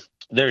beautiful.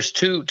 There's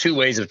two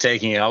ways of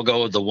taking it. I'll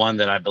go with the one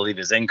that I believe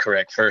is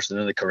incorrect first, and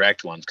then the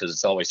correct ones, because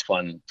it's always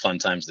fun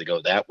times to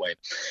go that way.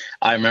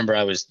 I remember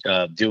I was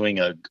doing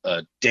a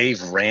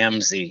Dave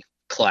Ramsey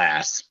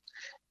class,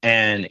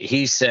 and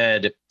he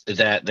said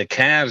that the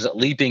calves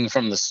leaping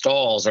from the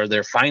stalls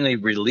they're finally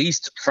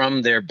released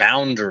from their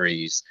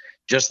boundaries.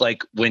 Just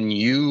like when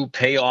you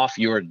pay off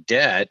your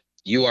debt,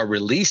 you are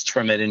released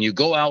from it and you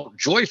go out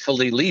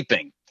joyfully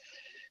leaping.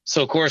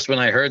 So, of course, when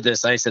I heard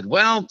this, I said,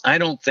 well, I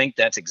don't think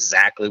that's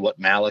exactly what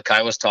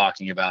Malachi was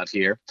talking about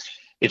here.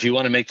 if you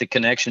want to make the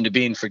connection to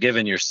being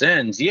forgiven your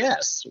sins,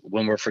 yes,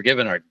 when we're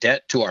forgiven our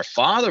debt to our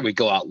Father, we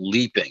go out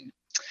leaping.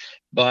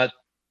 But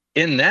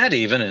in that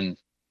even, and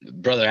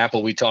Brother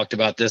Apple, we talked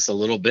about this a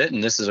little bit,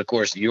 and this is, of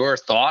course, your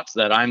thoughts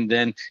that I'm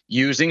then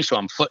using, so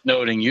I'm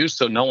footnoting you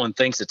so no one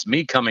thinks it's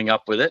me coming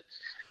up with it.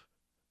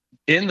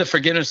 In the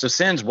forgiveness of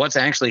sins, what's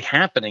actually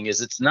happening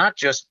is it's not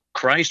just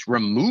Christ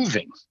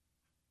removing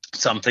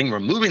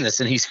the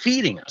sin. He's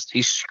feeding us.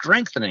 He's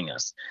strengthening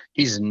us.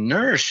 He's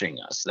nourishing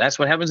us. That's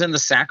what happens in the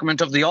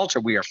sacrament of the altar.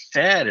 We are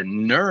fed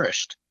and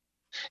nourished.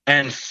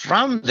 And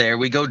from there,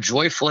 we go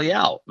joyfully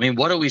out. I mean,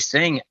 what are we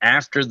saying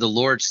after the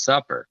Lord's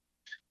Supper?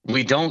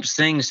 We don't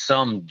sing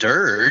some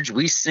dirge.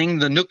 We sing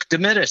the Nunc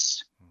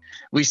Dimittis.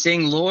 We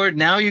sing, Lord,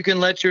 now you can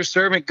let your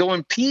servant go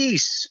in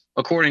peace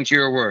according to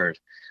your word.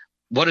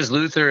 What is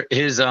Luther?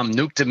 His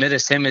Nunc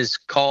Dimittis hymn is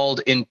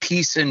called In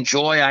Peace and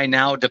Joy I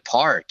Now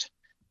Depart.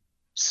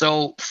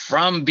 So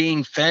from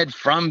being fed,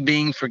 from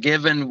being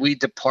forgiven, we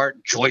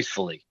depart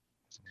joyfully,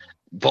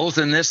 both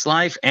in this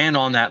life and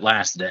on that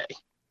last day.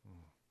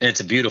 It's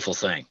a beautiful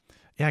thing.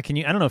 Yeah, I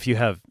don't know if do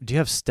you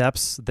have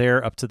steps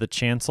there up to the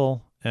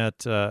chancel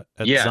at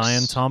Yes.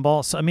 Zion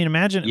Tomball? So, I mean,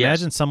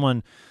 imagine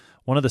someone,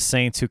 one of the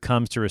saints who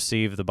comes to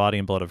receive the body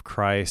and blood of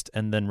Christ,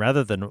 and then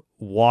rather than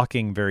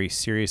walking very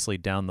seriously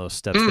down those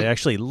steps, they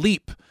actually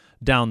leap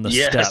down the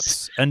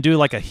steps and do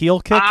like a heel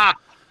kick. I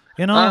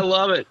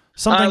love it.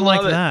 Something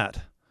like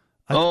that.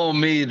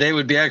 They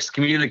would be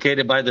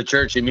excommunicated by the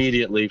church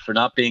immediately for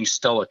not being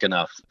stoic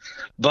enough.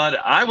 But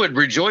I would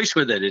rejoice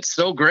with it. It's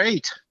so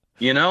great.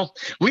 We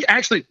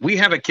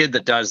have a kid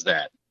that does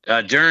that.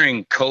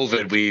 During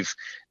COVID, we've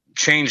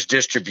changed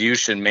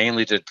distribution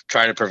mainly to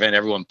try to prevent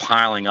everyone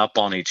piling up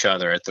on each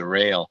other at the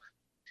rail.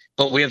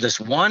 But we have this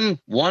one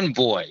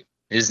boy.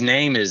 His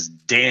name is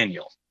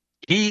Daniel.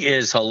 He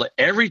is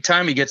every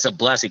time he gets a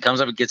blessing, he comes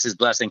up and gets his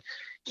blessing.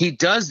 He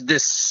does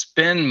this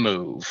spin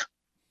move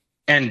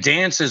and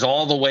dances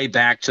all the way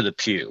back to the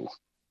pew.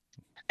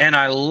 And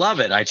I love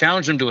it. I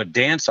challenge him to a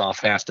dance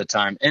off half the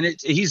time. And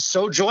he's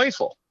so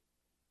joyful.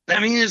 I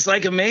mean, it's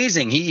like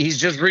amazing. He's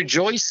just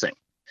rejoicing.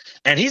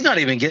 And he's not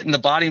even getting the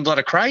body and blood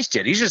of Christ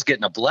yet. He's just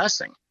getting a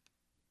blessing.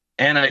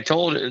 And I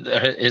told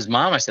his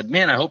mom, I said,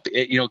 man, I hope,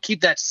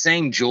 keep that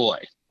same joy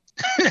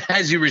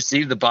as you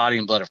receive the body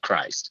and blood of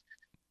Christ.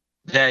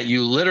 That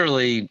you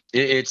literally,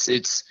 it's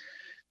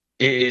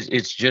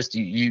just,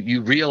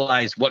 you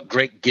realize what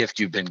great gift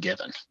you've been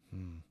given.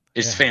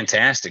 It's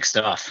fantastic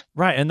stuff.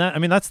 Right. And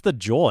that's the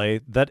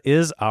joy that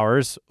is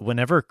ours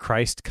whenever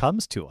Christ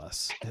comes to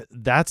us.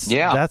 That's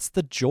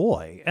the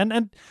joy. And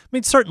I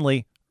mean,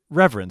 certainly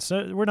reverence.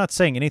 We're not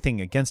saying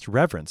anything against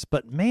reverence,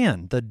 but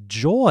man, the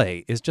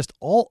joy is just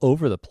all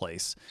over the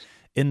place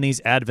in these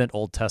Advent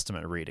Old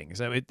Testament readings.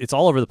 It's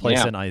all over the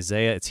place in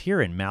Isaiah. It's here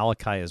in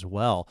Malachi as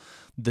well.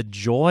 The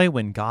joy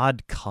when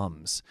God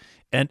comes.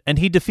 And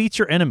he defeats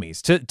your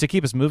enemies. To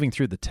keep us moving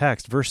through the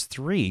text, verse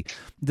 3,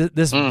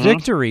 this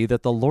victory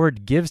that the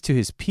Lord gives to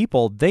his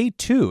people, they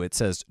too, it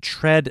says,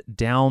 tread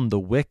down the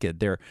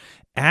wicked. They're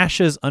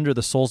ashes under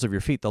the soles of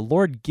your feet. The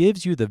Lord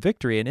gives you the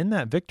victory, and in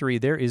that victory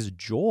there is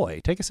joy.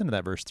 Take us into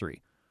that verse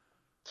 3.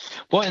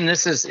 Well, and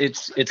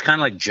it's kind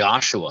of like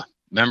Joshua.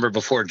 Remember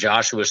before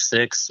Joshua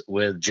 6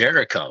 with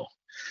Jericho,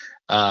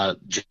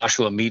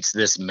 Joshua meets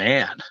this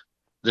man.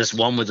 This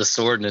one with the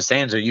sword in his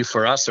hands, are you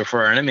for us or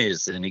for our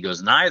enemies? And he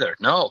goes, neither,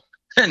 no.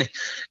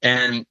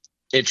 And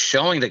it's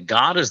showing that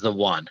God is the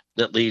one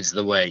that leads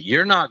the way.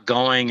 You're not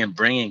going and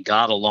bringing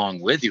God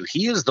along with you.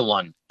 He is the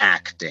one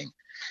acting.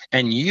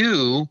 And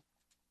you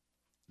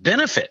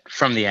benefit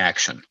from the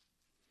action.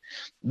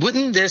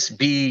 Wouldn't this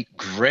be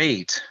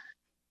great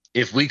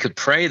if we could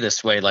pray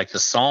this way like the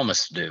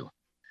psalmists do?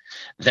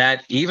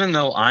 That even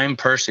though I'm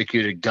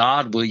persecuted,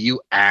 God, will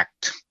you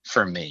act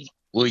for me?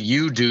 Will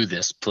you do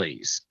this,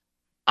 please?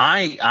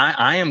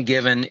 I am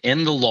given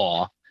in the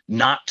law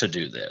not to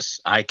do this.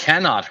 I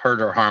cannot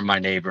hurt or harm my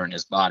neighbor in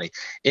his body.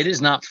 It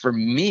is not for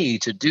me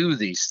to do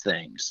these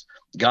things.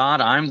 God,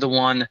 I'm the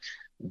one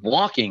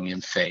walking in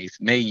faith.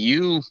 May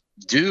you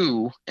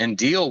do and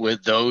deal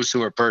with those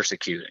who are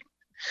persecuting.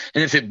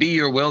 And if it be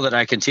your will that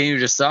I continue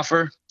to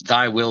suffer,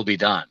 thy will be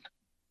done.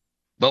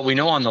 But we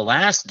know on the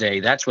last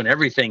day, that's when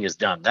everything is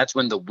done. That's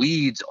when the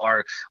weeds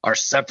are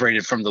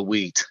separated from the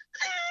wheat.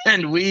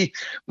 And we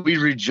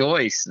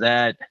rejoice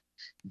that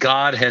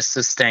God has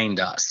sustained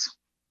us.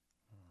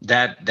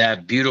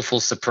 That beautiful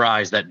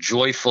surprise, that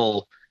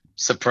joyful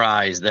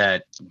surprise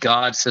that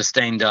God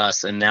sustained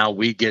us, and now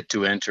we get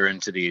to enter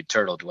into the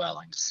eternal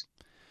dwellings.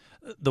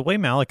 The way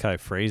Malachi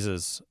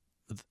phrases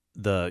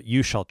the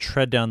 "you shall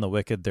tread down the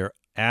wicked, their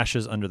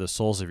ashes under the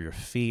soles of your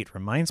feet"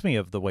 reminds me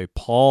of the way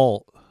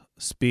Paul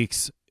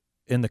speaks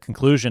in the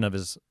conclusion of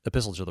his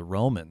epistle to the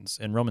Romans.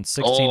 In Romans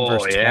 16,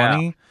 verse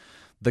 20,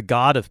 the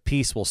God of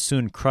peace will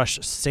soon crush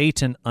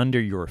Satan under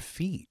your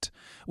feet,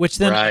 which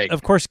then,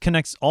 of course,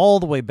 connects all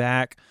the way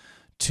back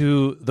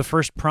to the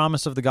first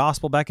promise of the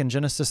gospel back in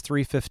Genesis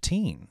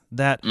 3:15,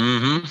 that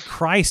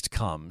Christ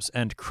comes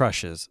and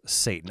crushes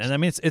Satan. And I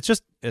mean,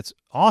 it's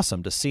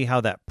awesome to see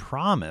how that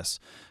promise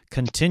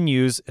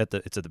continues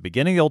it's at the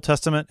beginning of the Old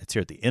Testament, it's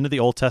here at the end of the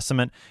Old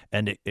Testament,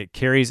 and it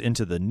carries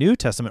into the New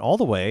Testament all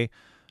the way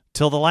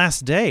till the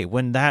last day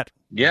when that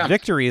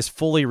victory is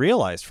fully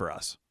realized for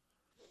us.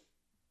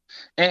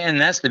 And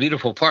that's the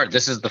beautiful part.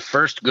 This is the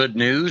first good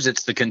news.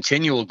 It's the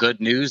continual good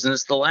news, and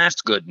it's the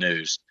last good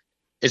news.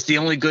 It's the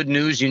only good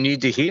news you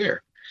need to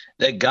hear,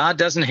 that God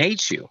doesn't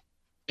hate you.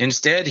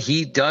 Instead,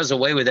 he does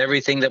away with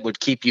everything that would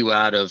keep you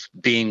out of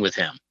being with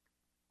him,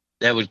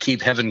 that would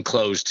keep heaven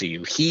closed to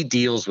you. He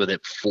deals with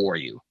it for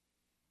you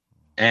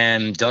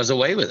and does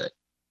away with it.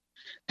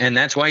 And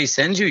that's why he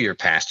sends you your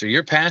pastor.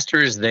 Your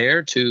pastor is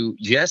there to,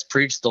 yes,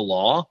 preach the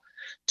law,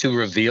 to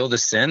reveal the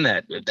sin,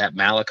 that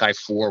Malachi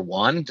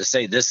 4:1, to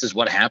say this is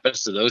what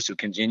happens to those who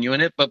continue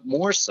in it, but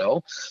more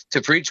so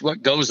to preach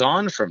what goes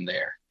on from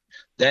there.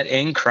 That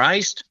in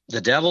Christ,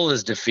 the devil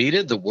is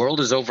defeated, the world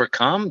is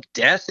overcome,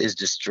 death is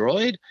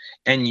destroyed,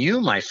 and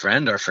you, my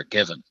friend, are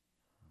forgiven,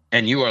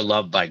 and you are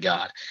loved by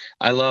God.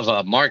 I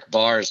love Mark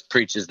Bars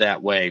preaches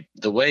that way.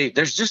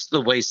 There's just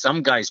the way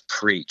some guys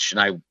preach,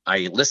 and I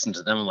listen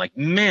to them. I'm like,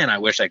 man, I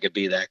wish I could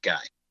be that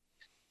guy.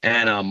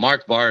 And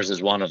Mark Bars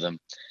is one of them.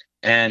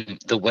 And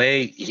the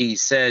way he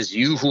says,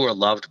 you who are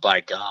loved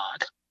by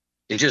God,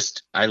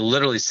 I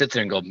literally sit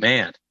there and go,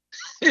 man,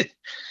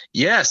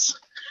 yes,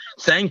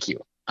 thank you.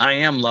 I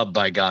am loved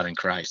by God in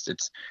Christ.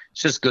 It's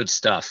just good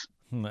stuff.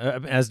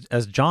 As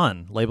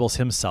John labels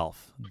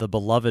himself, the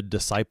beloved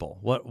disciple,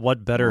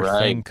 what better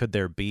thing could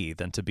there be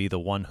than to be the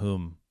one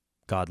whom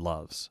God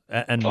loves?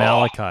 And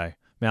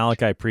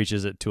Malachi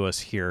preaches it to us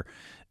here,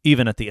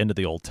 even at the end of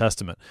the Old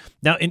Testament.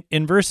 Now,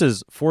 in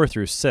verses 4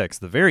 through 6,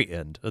 the very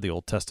end of the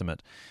Old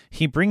Testament,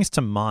 he brings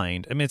to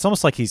mind, it's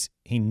almost like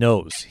he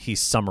knows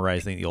he's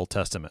summarizing the Old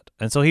Testament.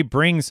 And so he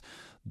brings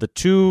the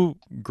two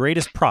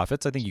greatest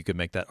prophets, I think you could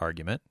make that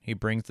argument. He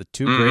brings the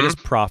two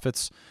greatest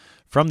prophets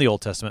from the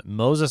Old Testament,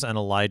 Moses and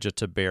Elijah,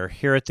 to bear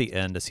here at the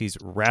end as he's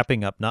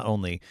wrapping up not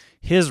only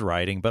his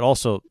writing, but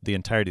also the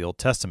entirety of the Old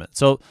Testament.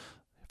 So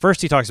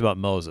first he talks about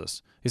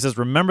Moses. He says,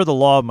 remember the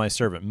law of my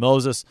servant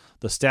Moses,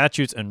 the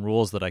statutes and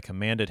rules that I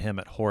commanded him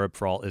at Horeb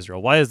for all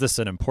Israel. Why is this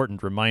an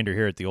important reminder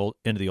here at the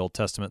end of the Old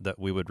Testament that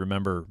we would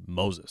remember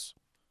Moses?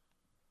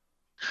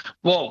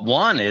 Well,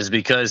 one is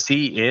because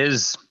he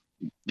is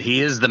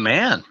the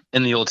man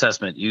in the Old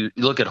Testament. You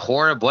look at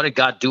Horeb. What did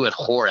God do at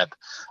Horeb,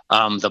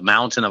 the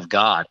mountain of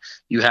God?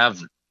 You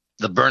have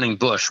the burning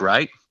bush,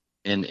 right,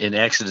 in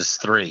Exodus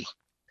 3.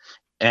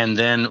 And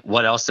then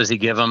what else does he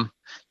give him?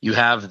 You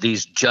have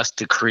these just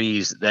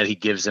decrees that he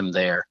gives him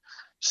there.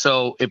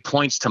 So it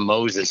points to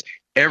Moses.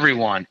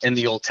 Everyone in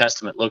the Old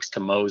Testament looks to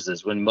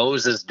Moses. When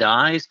Moses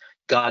dies,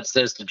 God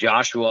says to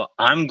Joshua,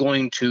 I'm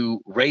going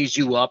to raise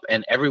you up,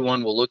 and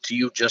everyone will look to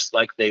you just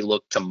like they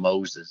look to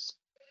Moses.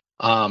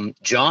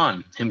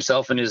 John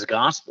himself in his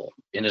gospel,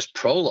 in his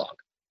prologue,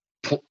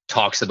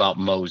 talks about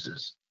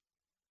Moses.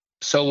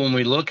 So when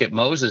we look at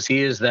Moses,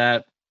 he is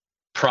that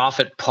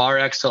prophet par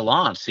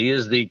excellence. He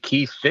is the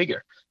key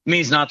figure. I mean,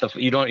 he's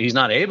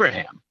not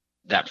Abraham,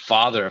 that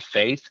father of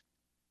faith,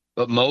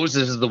 but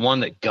Moses is the one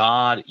that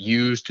God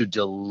used to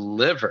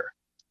deliver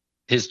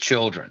his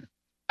children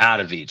out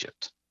of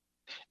Egypt.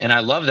 And I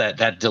love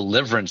that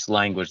deliverance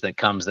language that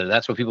comes there.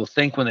 That's what people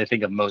think when they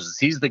think of Moses.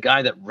 He's the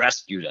guy that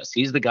rescued us.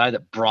 He's the guy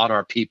that brought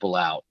our people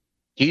out.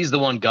 He's the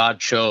one God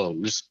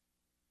chose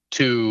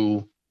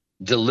to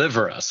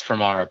deliver us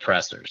from our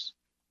oppressors.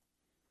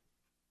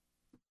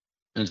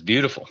 And it's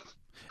beautiful.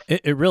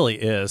 It really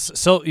is.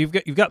 So you've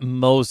got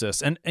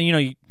Moses, and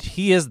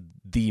he is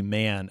the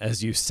man,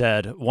 as you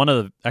said. One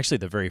of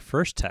the very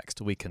first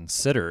text we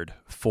considered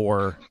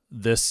for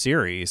this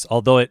series,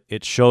 although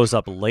it shows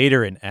up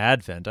later in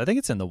Advent. I think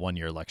it's in the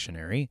 1-year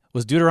lectionary.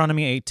 Was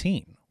Deuteronomy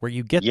 18, where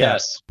you get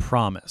that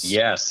promise.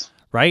 Yes.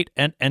 Right,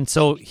 and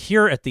so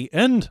here at the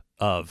end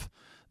of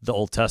the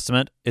Old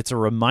Testament, it's a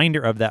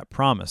reminder of that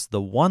promise.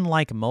 The one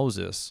like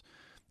Moses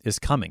is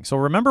coming. So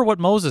remember what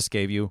Moses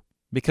gave you.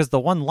 Because the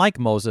one like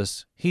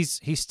Moses,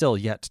 he's still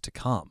yet to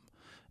come.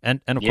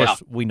 And of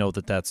course, we know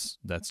that's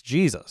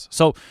Jesus.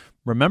 So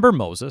remember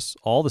Moses,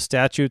 all the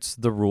statutes,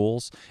 the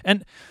rules.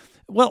 And,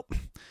 well,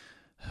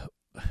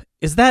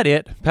 is that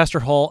it,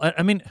 Pastor Hall?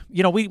 I mean,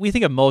 we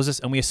think of Moses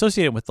and we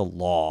associate it with the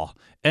law.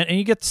 And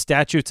you get the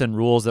statutes and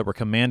rules that were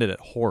commanded at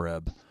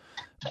Horeb.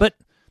 But,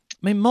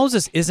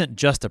 Moses isn't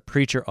just a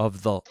preacher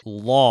of the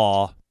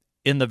law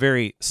in the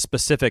very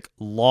specific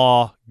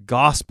law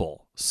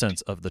gospel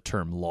sense of the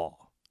term law.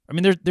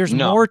 There's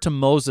more to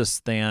Moses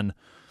than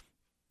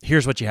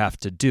here's what you have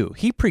to do.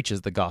 He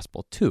preaches the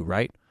gospel too,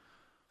 right?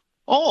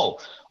 Oh,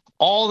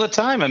 all the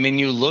time.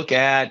 You look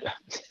at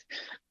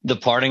the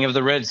parting of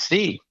the Red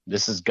Sea.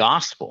 This is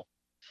gospel.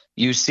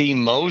 You see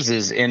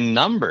Moses in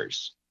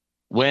Numbers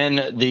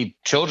when the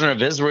children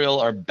of Israel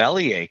are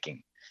belly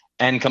aching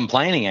and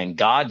complaining, and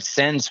God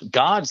sends,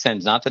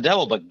 not the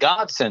devil, but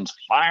God sends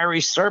fiery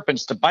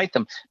serpents to bite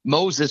them.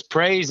 Moses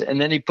prays, and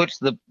then he puts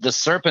the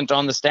serpent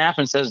on the staff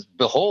and says,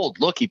 behold,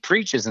 look, he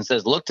preaches and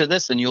says, look to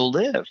this and you'll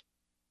live.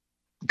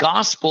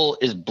 Gospel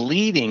is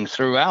bleeding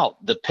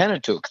throughout the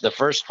Pentateuch, the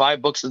first 5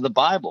 books of the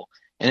Bible.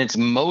 and it's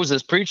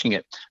Moses preaching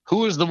it.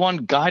 Who is the one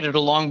guided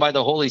along by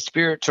the Holy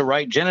Spirit to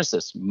write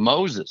Genesis?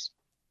 Moses.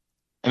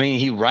 I mean,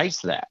 he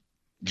writes that.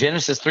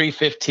 Genesis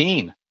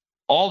 3:15,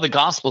 all the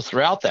gospel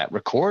throughout that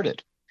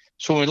recorded.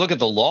 So when we look at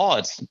the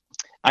law,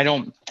 I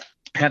don't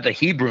have the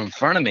Hebrew in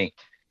front of me,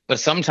 but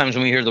sometimes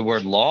when we hear the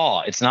word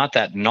law, it's not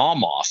that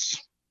nomos,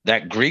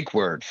 that Greek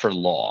word for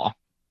law,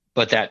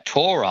 but that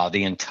Torah,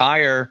 the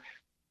entire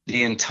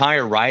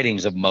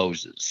writings of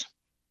Moses.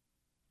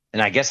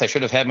 And I guess I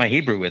should have had my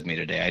Hebrew with me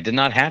today. I did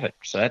not have it,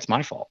 so that's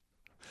my fault.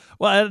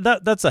 Well,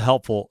 that's a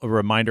helpful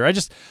reminder. I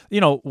just,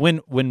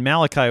 when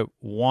Malachi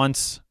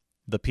wants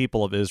the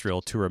people of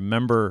Israel to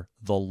remember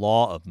the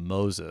law of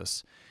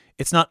Moses,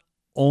 it's not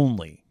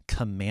only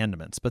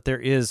commandments, but there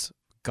is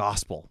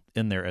gospel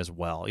in there as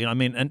well.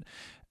 And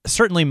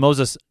certainly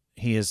Moses,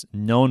 he is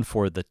known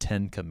for the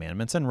 10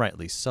 Commandments, and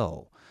rightly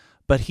so,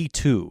 but he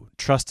too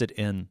trusted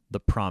in the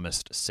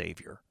promised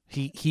Savior.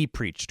 He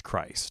preached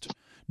Christ,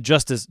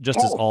 just as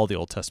all the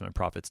Old Testament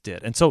prophets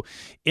did. And so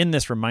in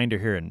this reminder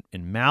here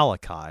in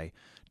Malachi,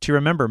 to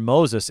remember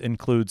Moses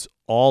includes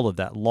all of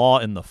that law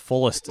in the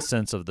fullest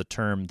sense of the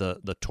term,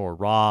 the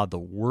Torah, the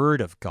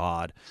Word of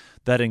God,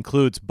 that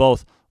includes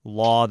both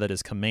law, that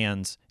is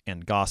commands,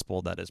 and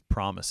gospel, that is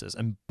promises.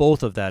 And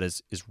both of that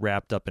is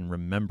wrapped up in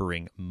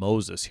remembering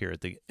Moses here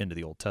at the end of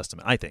the Old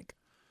Testament, I think.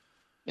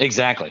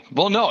 Exactly.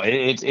 Well, no,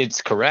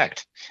 it's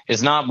correct.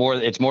 It's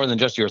more than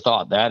just your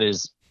thought. That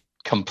is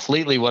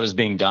completely what is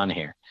being done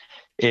here.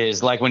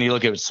 Is like when you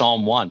look at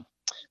Psalm 1,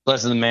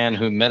 blessed is the man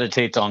who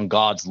meditates on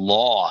God's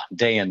law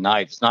day and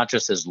night. It's not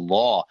just his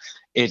law,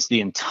 it's the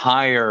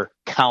entire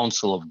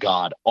counsel of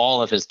God,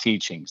 all of his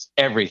teachings,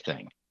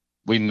 everything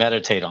we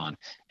meditate on.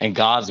 And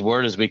God's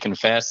word, as we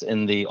confess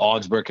in the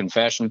Augsburg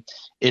Confession,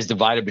 is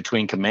divided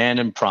between command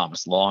and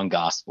promise, law and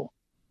gospel.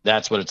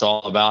 That's what it's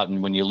all about.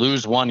 And when you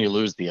lose one, you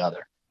lose the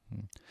other.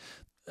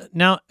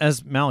 Now,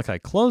 as Malachi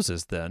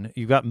closes, then,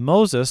 you've got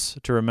Moses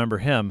to remember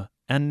him,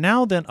 and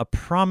now then a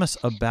promise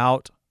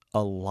about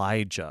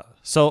Elijah.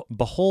 So,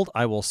 behold,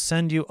 I will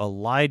send you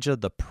Elijah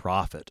the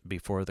prophet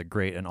before the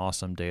great and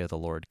awesome day of the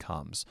Lord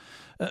comes.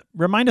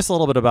 Remind us a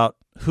little bit about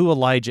who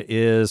Elijah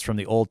is from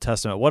the Old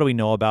Testament. What do we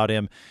know about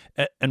him?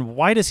 And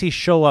why does he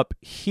show up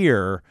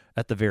here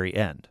at the very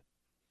end?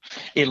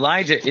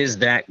 Elijah is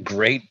that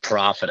great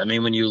prophet. I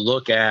mean, when you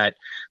look at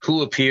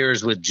who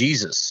appears with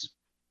Jesus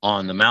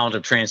on the Mount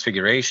of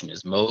Transfiguration,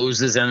 is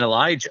Moses and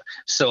Elijah.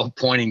 So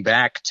pointing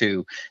back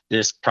to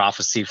this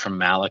prophecy from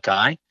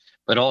Malachi,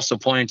 but also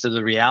pointing to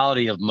the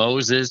reality of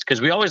Moses, because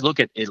we always look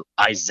at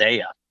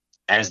Isaiah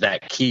as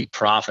that key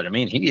prophet. I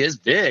mean, he is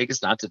big.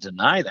 It's not to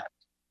deny that.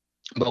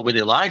 But with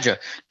Elijah,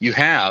 you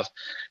have,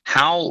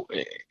 how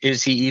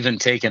is he even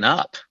taken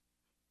up?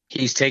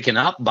 He's taken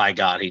up by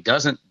God. He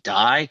doesn't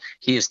die.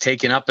 He is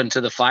taken up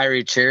into the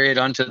fiery chariot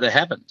unto the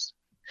heavens.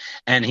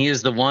 And he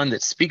is the one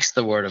that speaks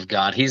the word of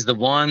God. He's the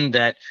one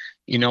that,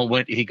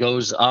 when he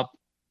goes up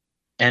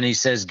and he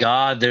says,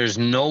 God, there's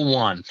no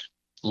one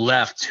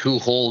left who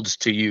holds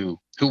to you,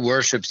 who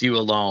worships you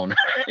alone.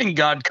 And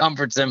God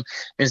comforts him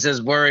and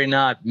says, worry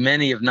not,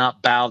 many have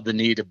not bowed the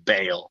knee to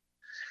Baal.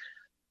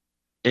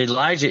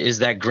 Elijah is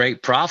that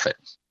great prophet.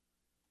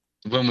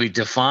 When we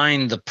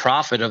define the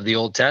prophet of the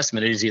Old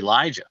Testament, it is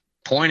Elijah,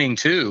 pointing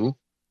to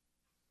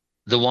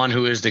the one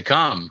who is to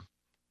come,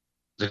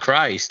 the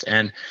Christ.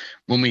 And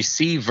when we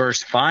see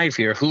verse 5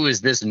 here, who is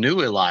this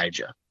new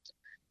Elijah?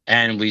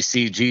 And we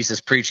see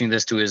Jesus preaching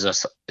this to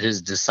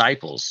his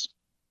disciples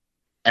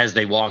as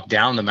they walk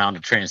down the Mount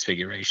of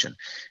Transfiguration.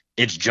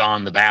 It's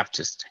John the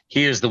Baptist.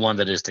 He is the one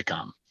that is to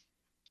come.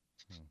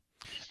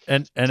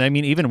 And I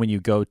mean, even when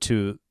you go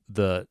to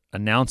the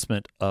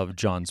announcement of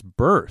John's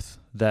birth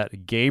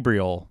that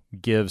Gabriel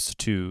gives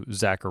to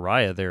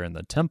Zechariah there in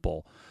the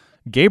temple,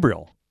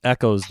 Gabriel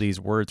echoes these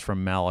words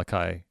from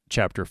Malachi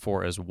chapter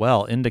 4 as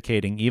well,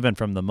 indicating even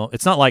from the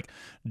it's not like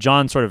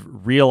John sort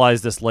of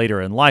realized this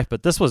later in life,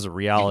 but this was a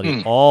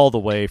reality all the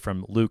way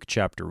from Luke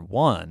chapter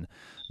 1,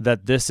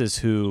 that this is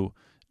who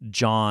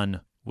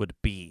John would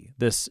be,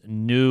 this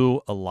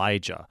new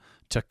Elijah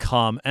to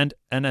come. And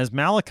as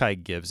Malachi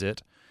gives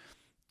it,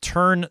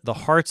 turn the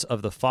hearts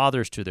of the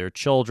fathers to their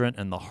children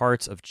and the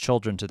hearts of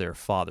children to their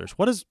fathers.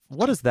 What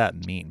does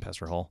that mean,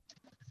 Pastor Hull?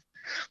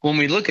 When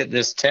we look at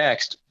this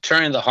text,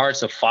 turning the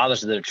hearts of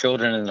fathers to their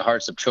children and the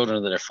hearts of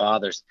children to their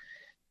fathers,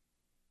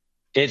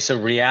 it's a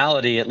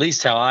reality, at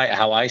least how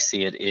I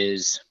see it,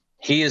 is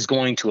he is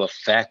going to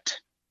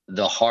affect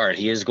the heart.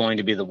 He is going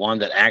to be the one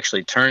that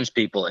actually turns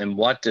people. And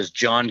what does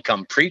John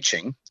come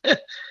preaching?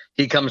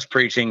 He comes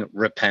preaching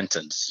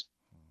repentance.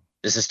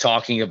 This is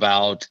talking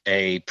about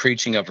a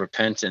preaching of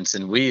repentance.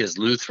 And we as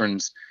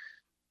Lutherans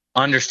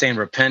understand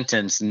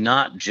repentance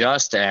not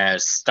just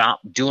as stop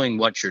doing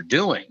what you're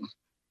doing,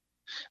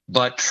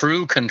 but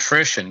true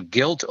contrition,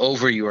 guilt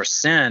over your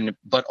sin,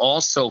 but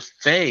also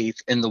faith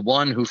in the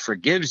one who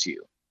forgives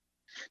you.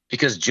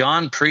 Because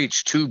John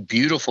preached two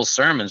beautiful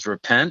sermons: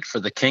 repent, for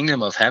the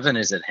kingdom of heaven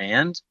is at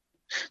hand.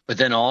 But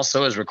then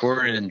also, as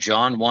recorded in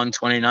John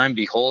 1:29,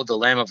 behold the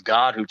Lamb of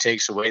God who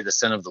takes away the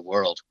sin of the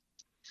world.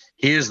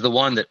 He is the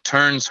one that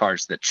turns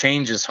hearts, that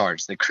changes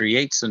hearts, that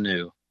creates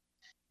anew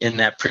in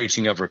that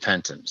preaching of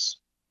repentance.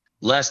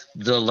 Lest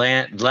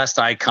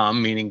I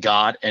come, meaning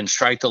God, and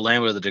strike the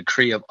land with a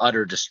decree of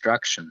utter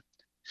destruction.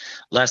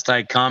 Lest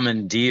I come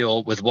and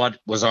deal with what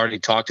was already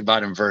talked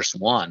about in verse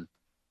 1.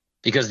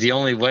 Because the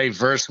only way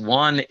verse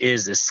 1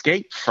 is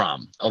escaped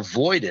from,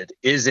 avoided,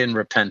 is in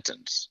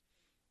repentance.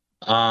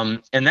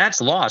 And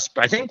that's lost.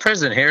 I think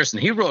President Harrison,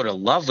 he wrote a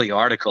lovely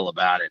article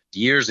about it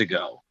years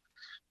ago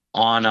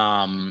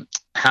on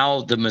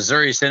how the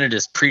Missouri Synod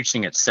is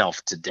preaching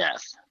itself to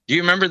death. Do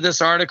you remember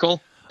this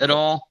article at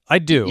all? I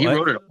do. He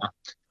wrote it.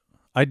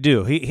 I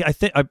do.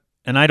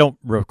 And I don't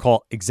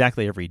recall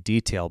exactly every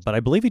detail, but I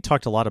believe he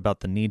talked a lot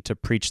about the need to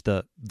preach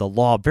the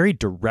law very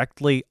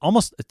directly,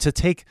 almost to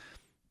take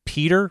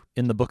Peter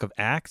in the book of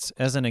Acts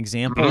as an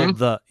example.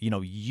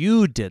 Mm-hmm.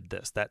 You did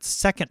this, that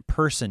second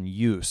person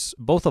use,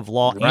 both of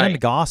law Right. and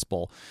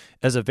gospel,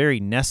 as a very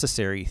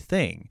necessary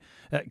thing.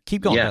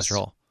 Keep going, Yes. Pastor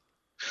Hall.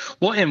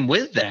 Well, and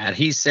with that,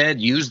 he said,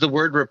 use the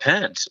word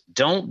repent.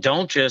 Don't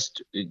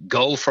just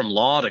go from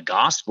law to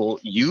gospel.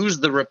 Use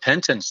the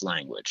repentance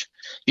language.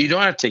 You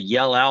don't have to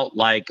yell out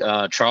like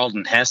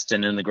Charlton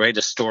Heston in The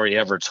Greatest Story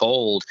Ever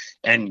Told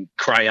and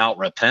cry out,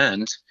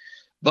 repent.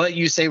 But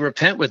you say,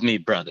 repent with me,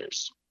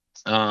 brothers.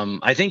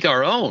 I think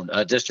our own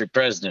district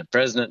president,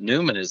 President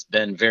Newman, has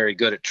been very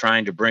good at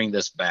trying to bring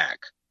this back,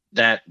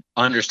 that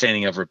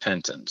understanding of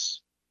repentance.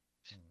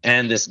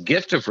 And this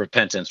gift of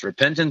repentance.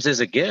 Repentance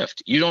is a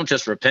gift. You don't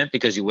just repent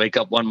because you wake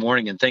up one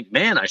morning and think,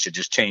 man, I should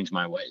just change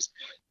my ways.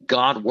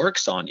 God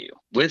works on you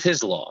with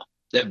his law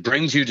that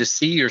brings you to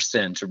see your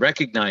sin, to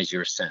recognize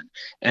your sin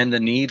and the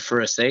need for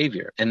a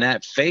savior. And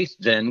that faith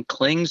then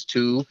clings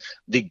to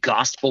the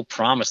gospel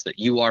promise that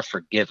you are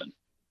forgiven.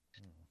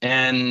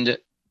 And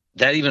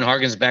that even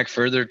harkens back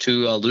further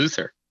to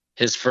Luther,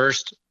 his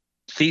first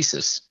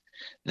thesis,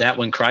 that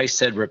when Christ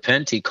said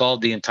repent, he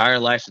called the entire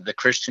life of the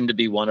Christian to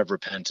be one of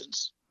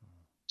repentance.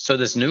 So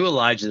this new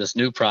Elijah, this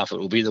new prophet,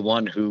 will be the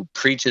one who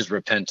preaches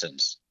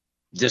repentance,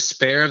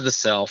 despair of the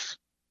self,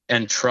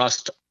 and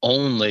trust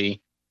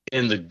only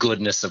in the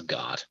goodness of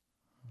God.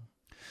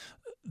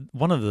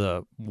 One of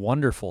the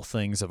wonderful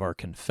things of our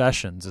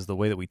confessions is the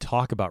way that we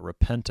talk about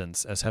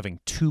repentance as having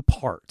two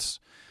parts.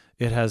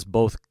 It has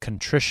both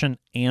contrition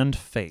and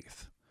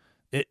faith.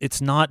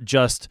 It's not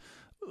just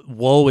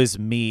woe is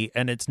me,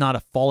 and it's not a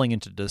falling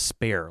into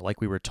despair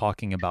like we were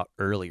talking about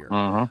earlier.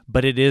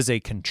 But it is a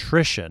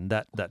contrition,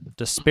 that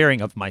despairing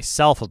of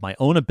myself, of my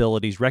own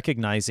abilities,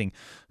 recognizing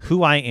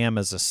who I am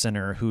as a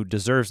sinner who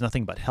deserves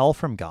nothing but hell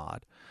from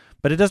God.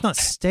 But it does not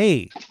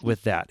stay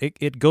with that.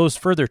 It goes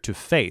further to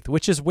faith,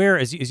 which is where,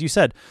 as you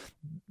said,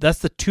 that's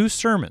the two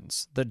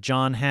sermons that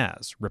John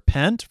has.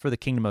 Repent, for the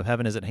kingdom of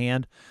heaven is at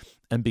hand,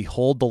 and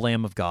behold the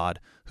Lamb of God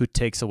who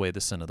takes away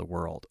the sin of the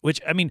world. Which,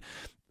 I mean,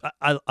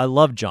 I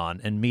love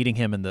John, and meeting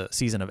him in the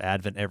season of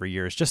Advent every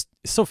year is just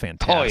so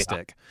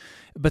fantastic. Oh,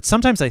 yeah. But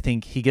sometimes I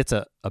think he gets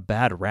a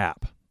bad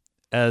rap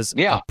as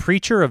a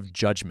preacher of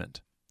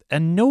judgment.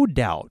 And no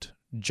doubt,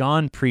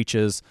 John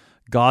preaches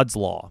God's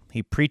law.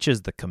 He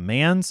preaches the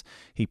commands.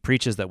 He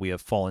preaches that we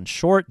have fallen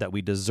short, that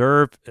we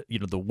deserve,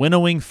 the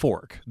winnowing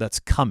fork that's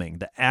coming.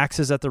 The axe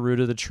is at the root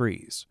of the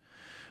trees.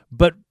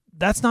 But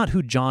that's not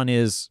who John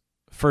is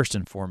first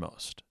and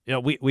foremost.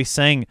 We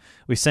sang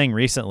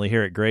recently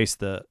here at Grace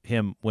the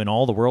hymn "When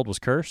All the World Was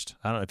Cursed."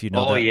 I don't know if you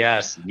know that. Oh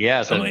yes,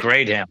 a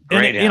great hymn.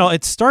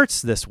 It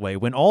starts this way: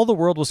 when all the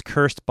world was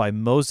cursed by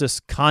Moses'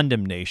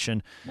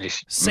 condemnation,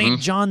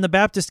 Saint John the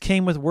Baptist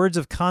came with words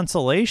of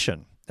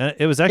consolation. And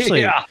it was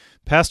actually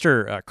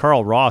Pastor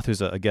Carl Roth,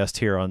 who's a guest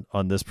here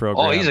on this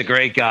program. Oh, he's a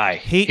great guy.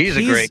 He's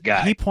a great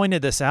guy. He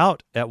pointed this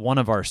out at one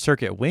of our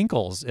circuit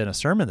winkles in a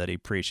sermon that he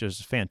preached. It was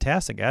a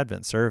fantastic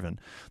Advent sermon,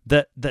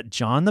 that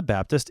John the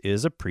Baptist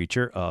is a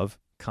preacher of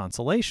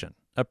consolation,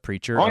 a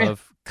preacher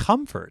of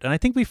comfort. And I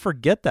think we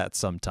forget that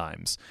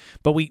sometimes.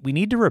 But we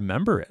need to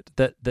remember it,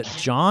 that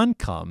John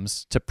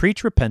comes to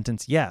preach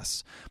repentance,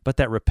 yes, but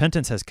that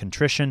repentance has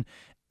contrition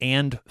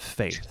and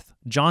faith.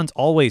 John's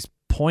always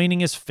pointing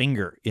his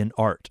finger in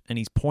art, and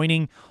he's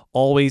pointing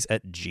always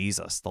at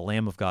Jesus, the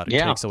Lamb of God who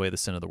takes away the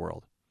sin of the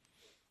world.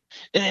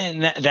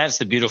 And that's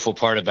the beautiful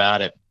part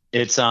about it.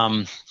 It's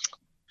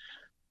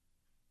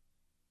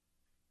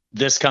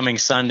this coming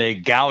Sunday,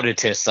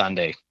 Gauditas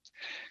Sunday.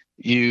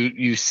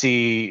 You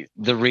see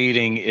the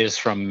reading is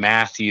from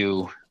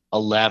Matthew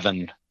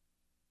 11,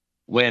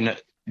 when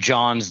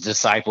John's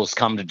disciples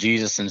come to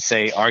Jesus and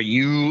say, "Are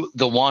you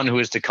the one who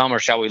is to come, or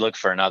shall we look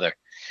for another?"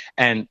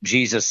 And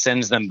Jesus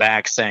sends them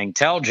back saying,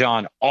 "Tell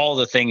John all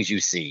the things you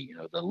see.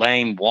 The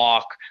lame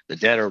walk, the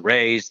dead are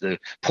raised, the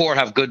poor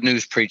have good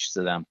news preached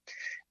to them."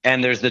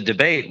 And there's the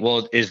debate.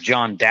 Well, is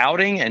John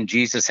doubting and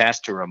Jesus has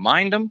to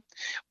remind him?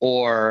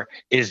 Or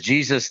is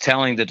Jesus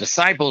telling the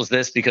disciples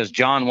this because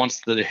John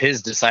wants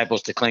his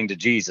disciples to cling to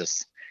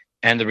Jesus?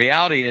 And the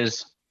reality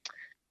is,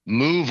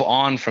 move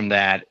on from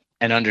that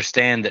and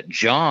understand that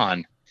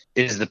John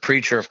is the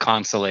preacher of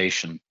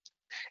consolation.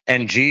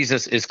 And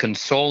Jesus is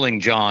consoling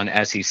John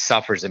as he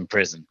suffers in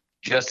prison,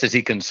 just as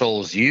he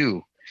consoles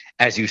you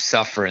as you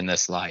suffer in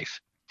this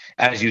life.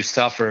 as you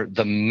suffer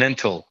the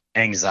mental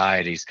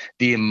anxieties,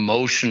 the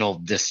emotional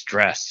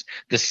distress,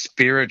 the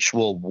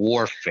spiritual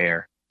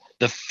warfare,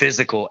 the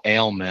physical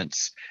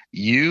ailments.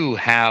 You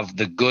have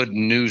the good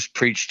news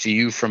preached to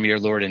you from your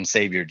Lord and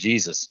Savior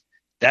Jesus.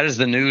 That is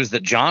the news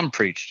that John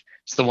preached.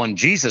 It's the one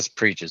Jesus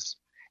preaches.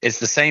 It's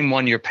the same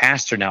one your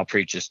pastor now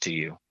preaches to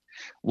you.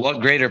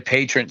 What greater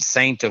patron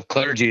saint of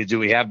clergy do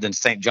we have than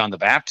St. John the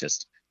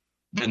Baptist,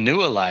 the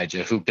new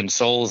Elijah who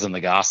consoles in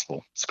the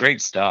gospel? It's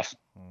great stuff.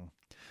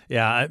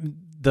 Yeah,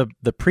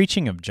 the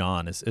preaching of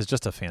John is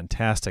just a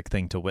fantastic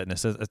thing to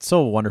witness. It's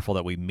so wonderful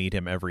that we meet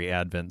him every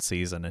Advent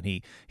season, and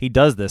he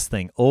does this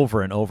thing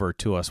over and over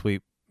to us.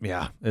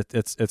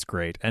 It's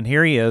great. And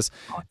here he is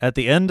at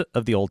the end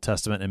of the Old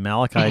Testament in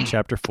Malachi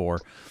chapter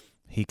 4.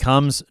 He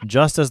comes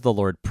just as the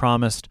Lord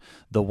promised,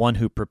 the one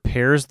who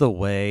prepares the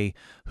way,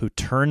 who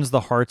turns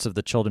the hearts of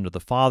the children to the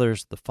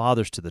fathers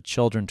to the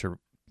children, to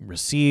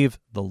receive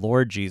the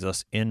Lord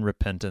Jesus in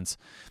repentance,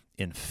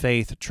 in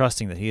faith,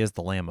 trusting that he is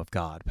the Lamb of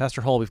God.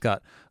 Pastor Hull, we've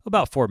got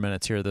about 4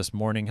 minutes here this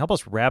morning. Help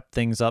us wrap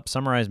things up,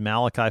 summarize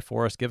Malachi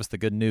for us, give us the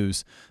good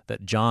news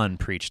that John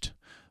preached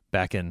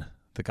back in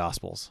the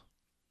Gospels.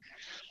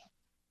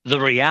 The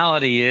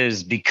reality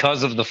is,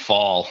 because of the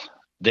fall,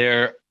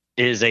 there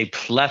is a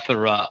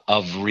plethora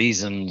of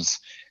reasons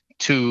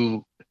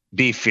to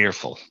be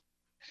fearful,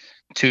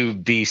 to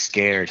be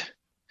scared,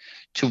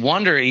 to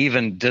wonder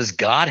even, does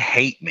God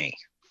hate me?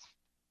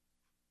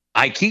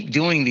 I keep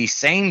doing these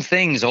same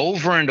things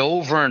over and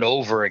over and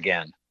over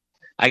again.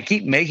 I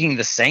keep making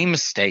the same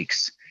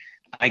mistakes.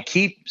 I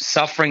keep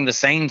suffering the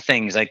same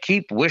things. I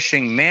keep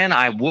wishing, man,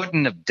 I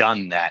wouldn't have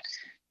done that.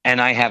 And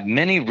I have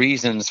many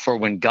reasons for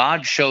when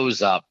God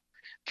shows up,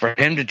 for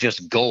him to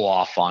just go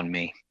off on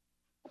me.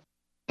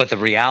 But the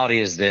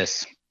reality is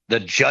this: the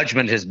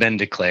judgment has been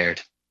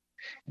declared.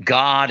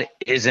 God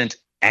isn't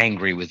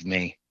angry with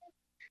me.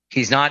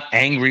 He's not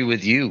angry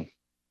with you.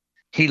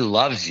 He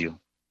loves you.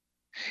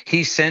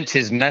 He sent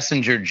his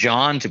messenger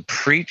John to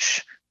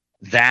preach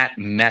that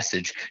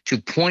message, to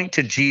point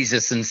to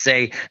Jesus and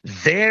say,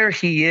 there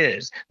he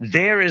is.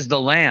 There is the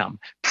Lamb,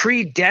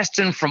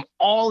 predestined from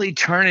all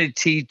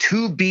eternity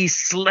to be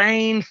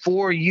slain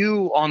for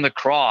you on the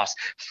cross,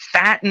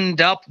 fattened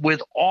up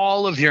with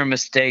all of your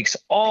mistakes,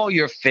 all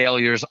your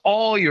failures,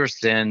 all your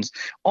sins,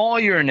 all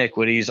your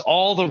iniquities,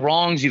 all the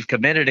wrongs you've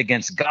committed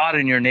against God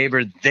and your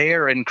neighbor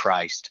there in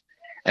Christ.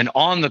 And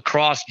on the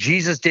cross,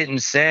 Jesus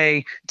didn't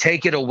say,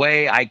 take it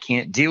away, I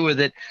can't deal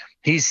with it.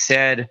 He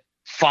said,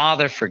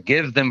 Father,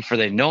 forgive them, for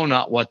they know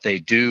not what they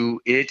do.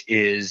 It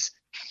is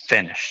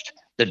finished.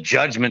 The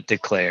judgment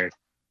declared.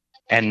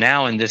 And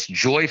now in this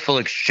joyful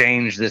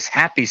exchange, this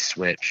happy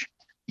switch,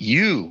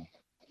 you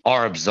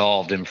are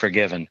absolved and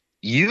forgiven.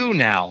 You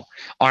now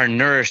are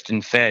nourished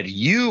and fed.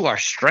 You are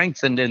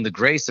strengthened in the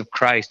grace of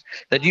Christ,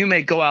 that you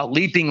may go out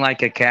leaping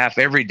like a calf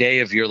every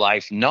day of your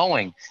life,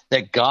 knowing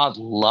that God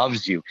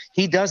loves you.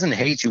 He doesn't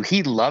hate you.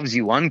 He loves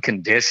you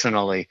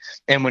unconditionally.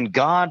 And when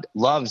God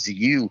loves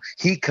you,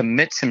 he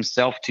commits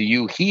himself to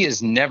you. He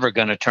is never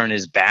going to turn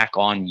his back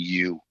on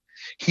you.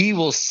 He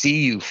will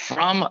see you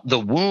from the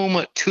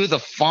womb to the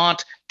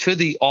font, to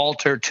the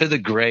altar, to the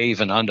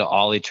grave, and unto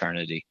all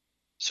eternity.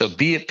 So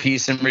be at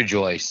peace and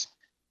rejoice.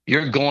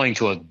 You're going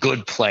to a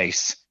good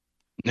place,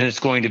 and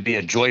it's going to be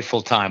a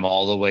joyful time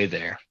all the way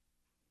there.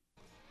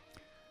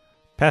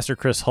 Pastor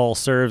Chris Hull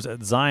serves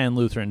at Zion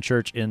Lutheran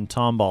Church in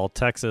Tomball,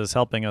 Texas,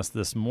 helping us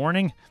this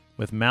morning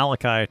with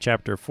Malachi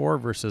chapter 4,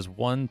 verses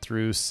 1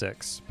 through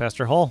 6.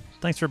 Pastor Hull,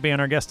 thanks for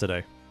being our guest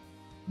today.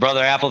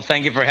 Brother Apple,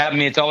 thank you for having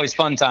me. It's always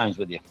fun times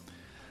with you.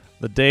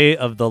 The day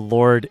of the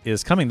Lord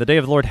is coming. The day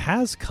of the Lord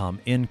has come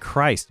in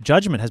Christ.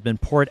 Judgment has been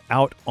poured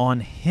out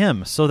on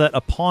him, so that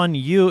upon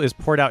you is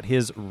poured out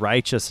his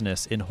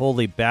righteousness in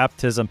holy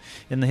baptism,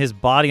 in his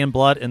body and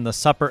blood, in the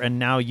supper, and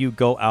now you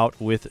go out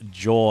with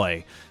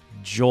joy.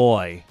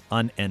 Joy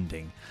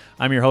unending.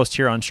 I'm your host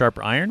here on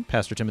Sharper Iron,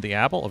 Pastor Timothy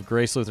Apple of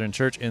Grace Lutheran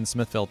Church in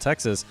Smithville,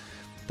 Texas.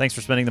 Thanks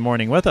for spending the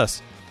morning with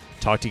us.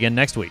 Talk to you again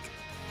next week.